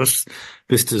question: "Bist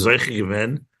du Zeiche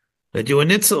gewesen that you were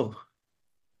Nitzel?"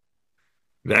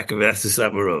 Yaakov asked the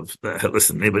Samarov.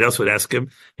 Listen, anybody else would ask him,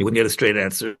 he wouldn't get a straight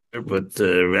answer. But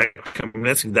Yaakov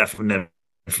asking that from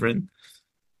Nephilim.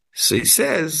 So he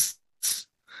says,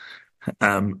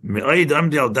 I never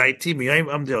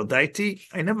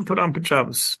put on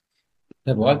pajamas.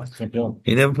 What?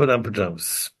 He never put on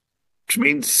pajamas. Which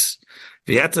means if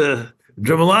he had to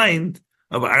drum a line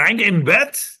of reingehen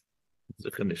bet,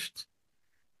 finished.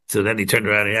 So then he turned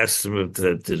around and he asked him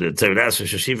to the Tevras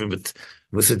Shashivim, but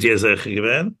was it Yezach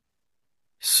given?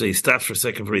 So he stops for a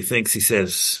second before he thinks. He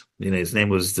says, the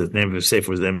name of his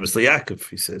sefer was the name of Yaakov.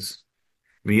 He says,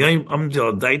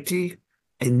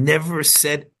 I never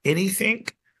said anything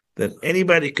that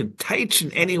anybody could touch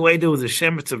in any way to the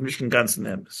Shemitz of Mishkan Ganzen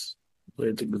Emes.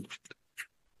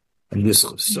 And this,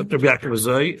 Dr. Yaakov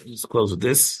Zoi, let's close with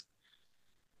this.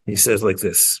 He says like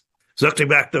this, Dr.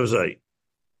 Yaakov Zoi,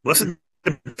 wasn't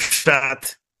the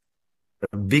shot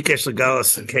Vayigash the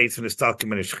Galus and case in his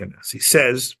document Shchinas. He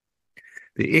says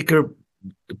the ikar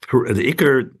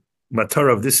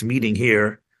matar of this meeting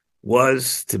here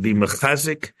was to be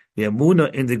mechazik the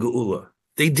amuna in the geula.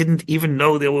 They didn't even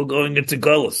know they were going into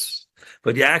Galus,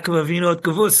 but Yaakov Avinu had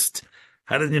gewusst.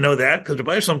 How did you know that? Because the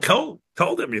Baruch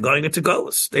told them you're going into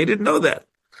Galus. They didn't know that,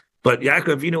 but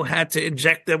Yaakov Avinu had to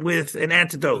inject them with an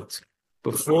antidote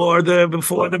before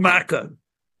the Makkah.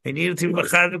 He needed to be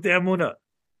mechazik the amuna.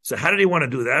 So how did he want to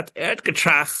do that? At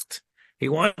Getracht, he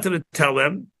wanted to tell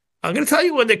them, I'm going to tell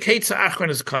you when the Ketz Achron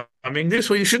is coming.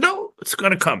 This way you should know it's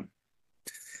going to come.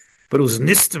 But it was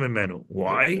Nistim Imenu.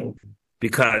 Why?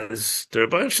 Because the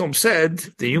Rebbe Shalom said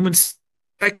the human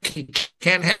psyche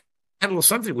can't handle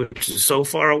something which is so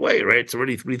far away, right? It's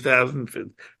already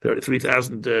 3,000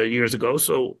 years ago,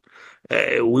 so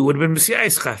we would have been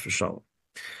Messiahs Chas v'Shalom.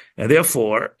 And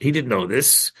therefore, he didn't know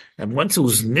this. And once it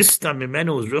was Nistam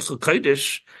Imenu, was Russell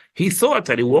Kodesh, he thought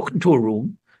that he walked into a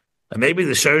room, and maybe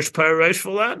the Sherish Parash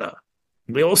Falana.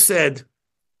 They all said,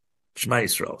 Shema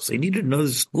Yisrael. So he needed to know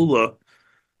the Skula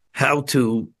how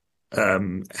to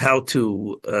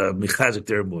Mechazik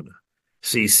their Emunah.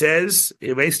 So he says,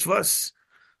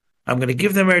 I'm going to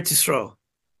give them Eretz Yisrael.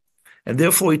 And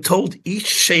therefore, he told each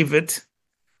Shevet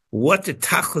what the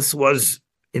Tachlis was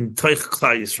in Toich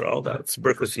Klal Yisrael, that's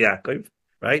Berchus Yaakov,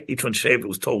 right? Each one Shevet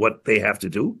was told what they have to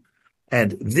do.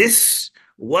 And this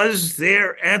was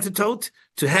their antidote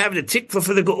to have the tikva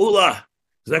for the Geula.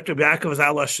 Dr. Yaakov is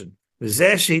Alashin.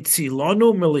 This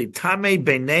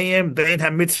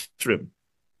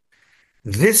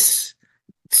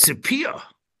Tzipiyah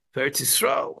for Eretz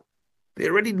Yisrael, they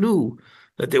already knew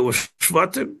that there were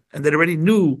Shvatim, and they already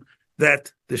knew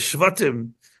that the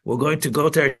Shvatim were going to go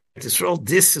to Eretz Yisrael.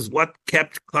 This is what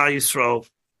kept Klal Yisrael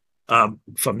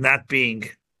from not being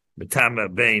Metama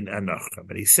Bein Anachim.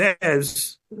 And he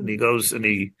says, and he goes and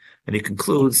he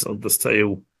concludes. I'll just tell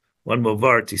you one more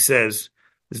vart. He says,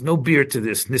 "There's no beer to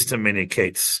this Nistam Mene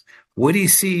Kates." What do you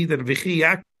see that Vichi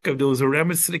Yaakov there was a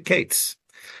remnant to the Kates?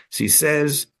 So he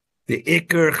says the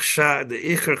Iker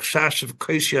Chash of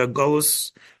Koshia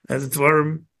Galus as the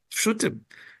Dvarim Shutim.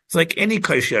 It's like any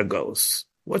Koshia Galus.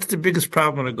 What's the biggest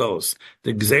problem in the Galus?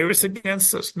 The Gzeris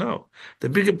against us? No. The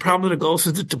biggest problem in the Galus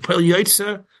is the Tupel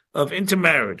Yotza of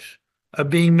intermarriage, of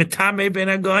being Metame Ben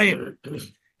Agoyim.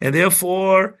 And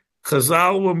therefore,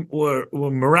 Chazal were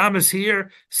Maramas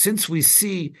here, since we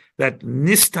see that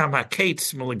Nistam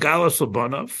HaKetz Melagalos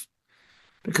Labanov,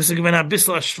 because they given a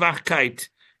Bisla Shvachkeit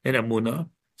in Amunah.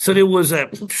 So there was a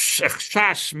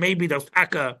Shash, maybe the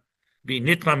Taka be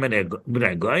Nitma Ben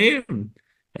Agoyim,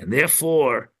 and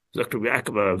therefore, Dr.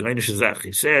 Yaakov,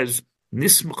 he says,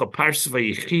 Nismuch Parshas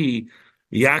Vayechi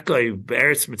Yaakov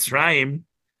Be'eretz Mitzrayim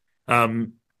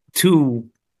to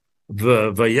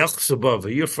the Vayachs above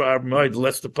Vayifar Moed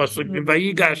less the pasuk in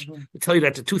Vayigash. I tell you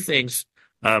that the two things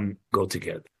go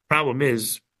together. Problem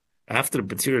is, after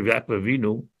the B'tzir of Yaakov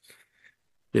Avinu,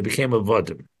 they became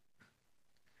avodim.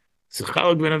 So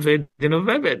Chalak ben Aved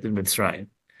in Mitzrayim,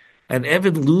 and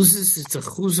Eved loses its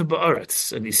achuzah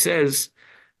ba'aretz, and he says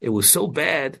it was so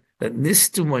bad that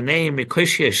Nistu Monei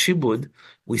Mekoshia Shibud.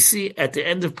 We see at the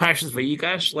end of Parshas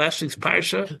Vayigash, last week's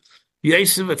parsha,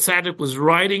 Yosef Atzadik was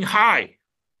riding high.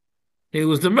 He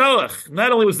was the Melech.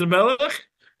 Not only was the Melech,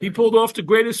 he pulled off the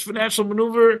greatest financial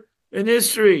maneuver in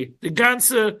history. The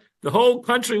Ganze, the whole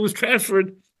country was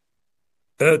transferred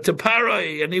to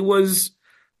Parai, and he was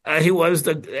at the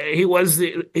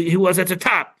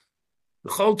top.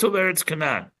 The whole Tov Eretz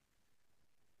Canaan.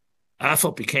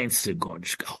 Afal became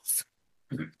Sigornish Galus.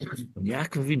 When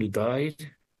Yaakov Avinu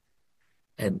died,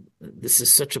 and this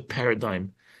is such a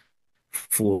paradigm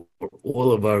for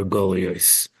all of our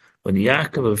Goliaths. When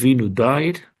Yaakov Avinu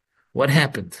died, what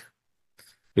happened?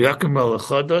 Yaakov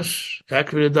Malchuso,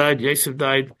 Yaakov died, Yosef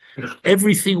died.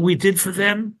 Everything we did for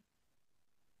them,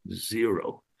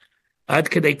 zero. Ad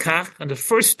Kedei Kach, on the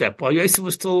first step, while Yosef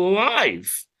was still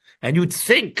alive, and you'd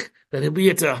think that he'll be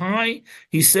at a high,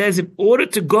 he says, in order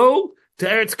to go to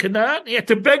Eretz Canaan, he had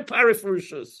to beg Paro for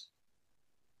rishus.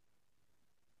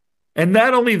 And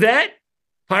not only that,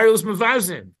 Paro was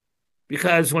mevazin,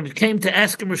 because when it came to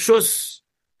ask him rishus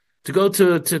to go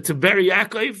to bury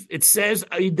Yaakov, it says,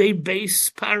 Aidei beis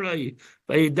Parai,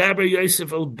 Vayidaber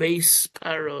Yosef el beis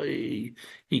Parai.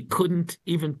 He couldn't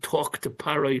even talk to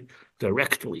Parai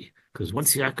directly, because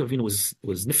once Yaakov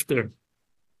was nifter,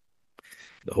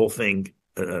 the whole thing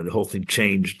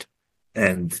changed,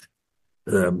 and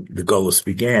the Galus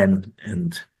began,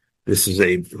 and this is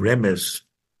a remez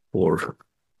for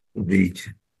the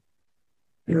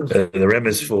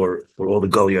remez for all the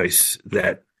Goliaths,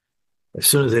 that as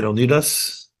soon as they don't need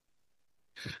us,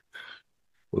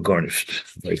 we're garnished.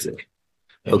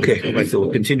 Okay, right, so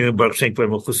we'll continue in Baruch Shem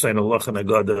Malchuso and Allah and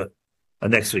Agada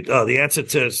next week. Oh, the answer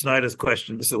to Snyder's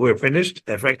question. So we're finished.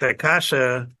 Efrekta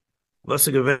Kasha, was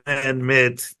gewesen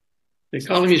mit. They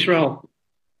call him Yisrael.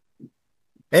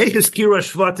 Hiskira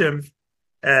Shvatim,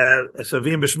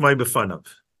 Savim B'Shmoi B'Fanav.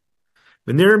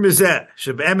 V'nir Mizeh,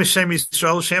 Sheb'em Hashem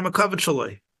Yisrael, Shem HaKavod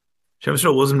Shaloi. Shem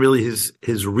Yisrael wasn't really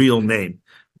his real name.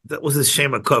 That was his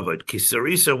Shem HaKavod.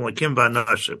 Kisarisa Lakim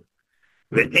Ba'Nashim.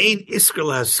 V'ein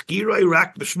Iskra Haskiroi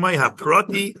Rak B'Shmoi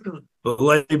HaProti,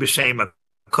 V'loi B'Shem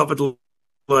HaKavod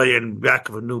Loi, and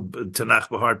Yaakov Anu Tanakh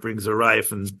Bahar brings a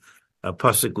rife and a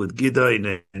pasuk with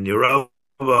Gidai and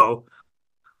Yerovo,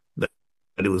 that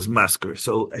it was masker.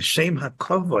 So a Shem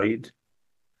HaKavod,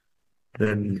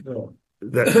 then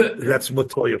that's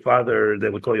what call your father. They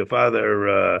would call your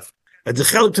father. A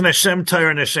dechelek to Hashem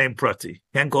Torah and Hashem Prati.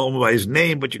 Can't call him by his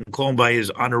name, but you can call him by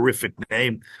his honorific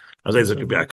name. As I said,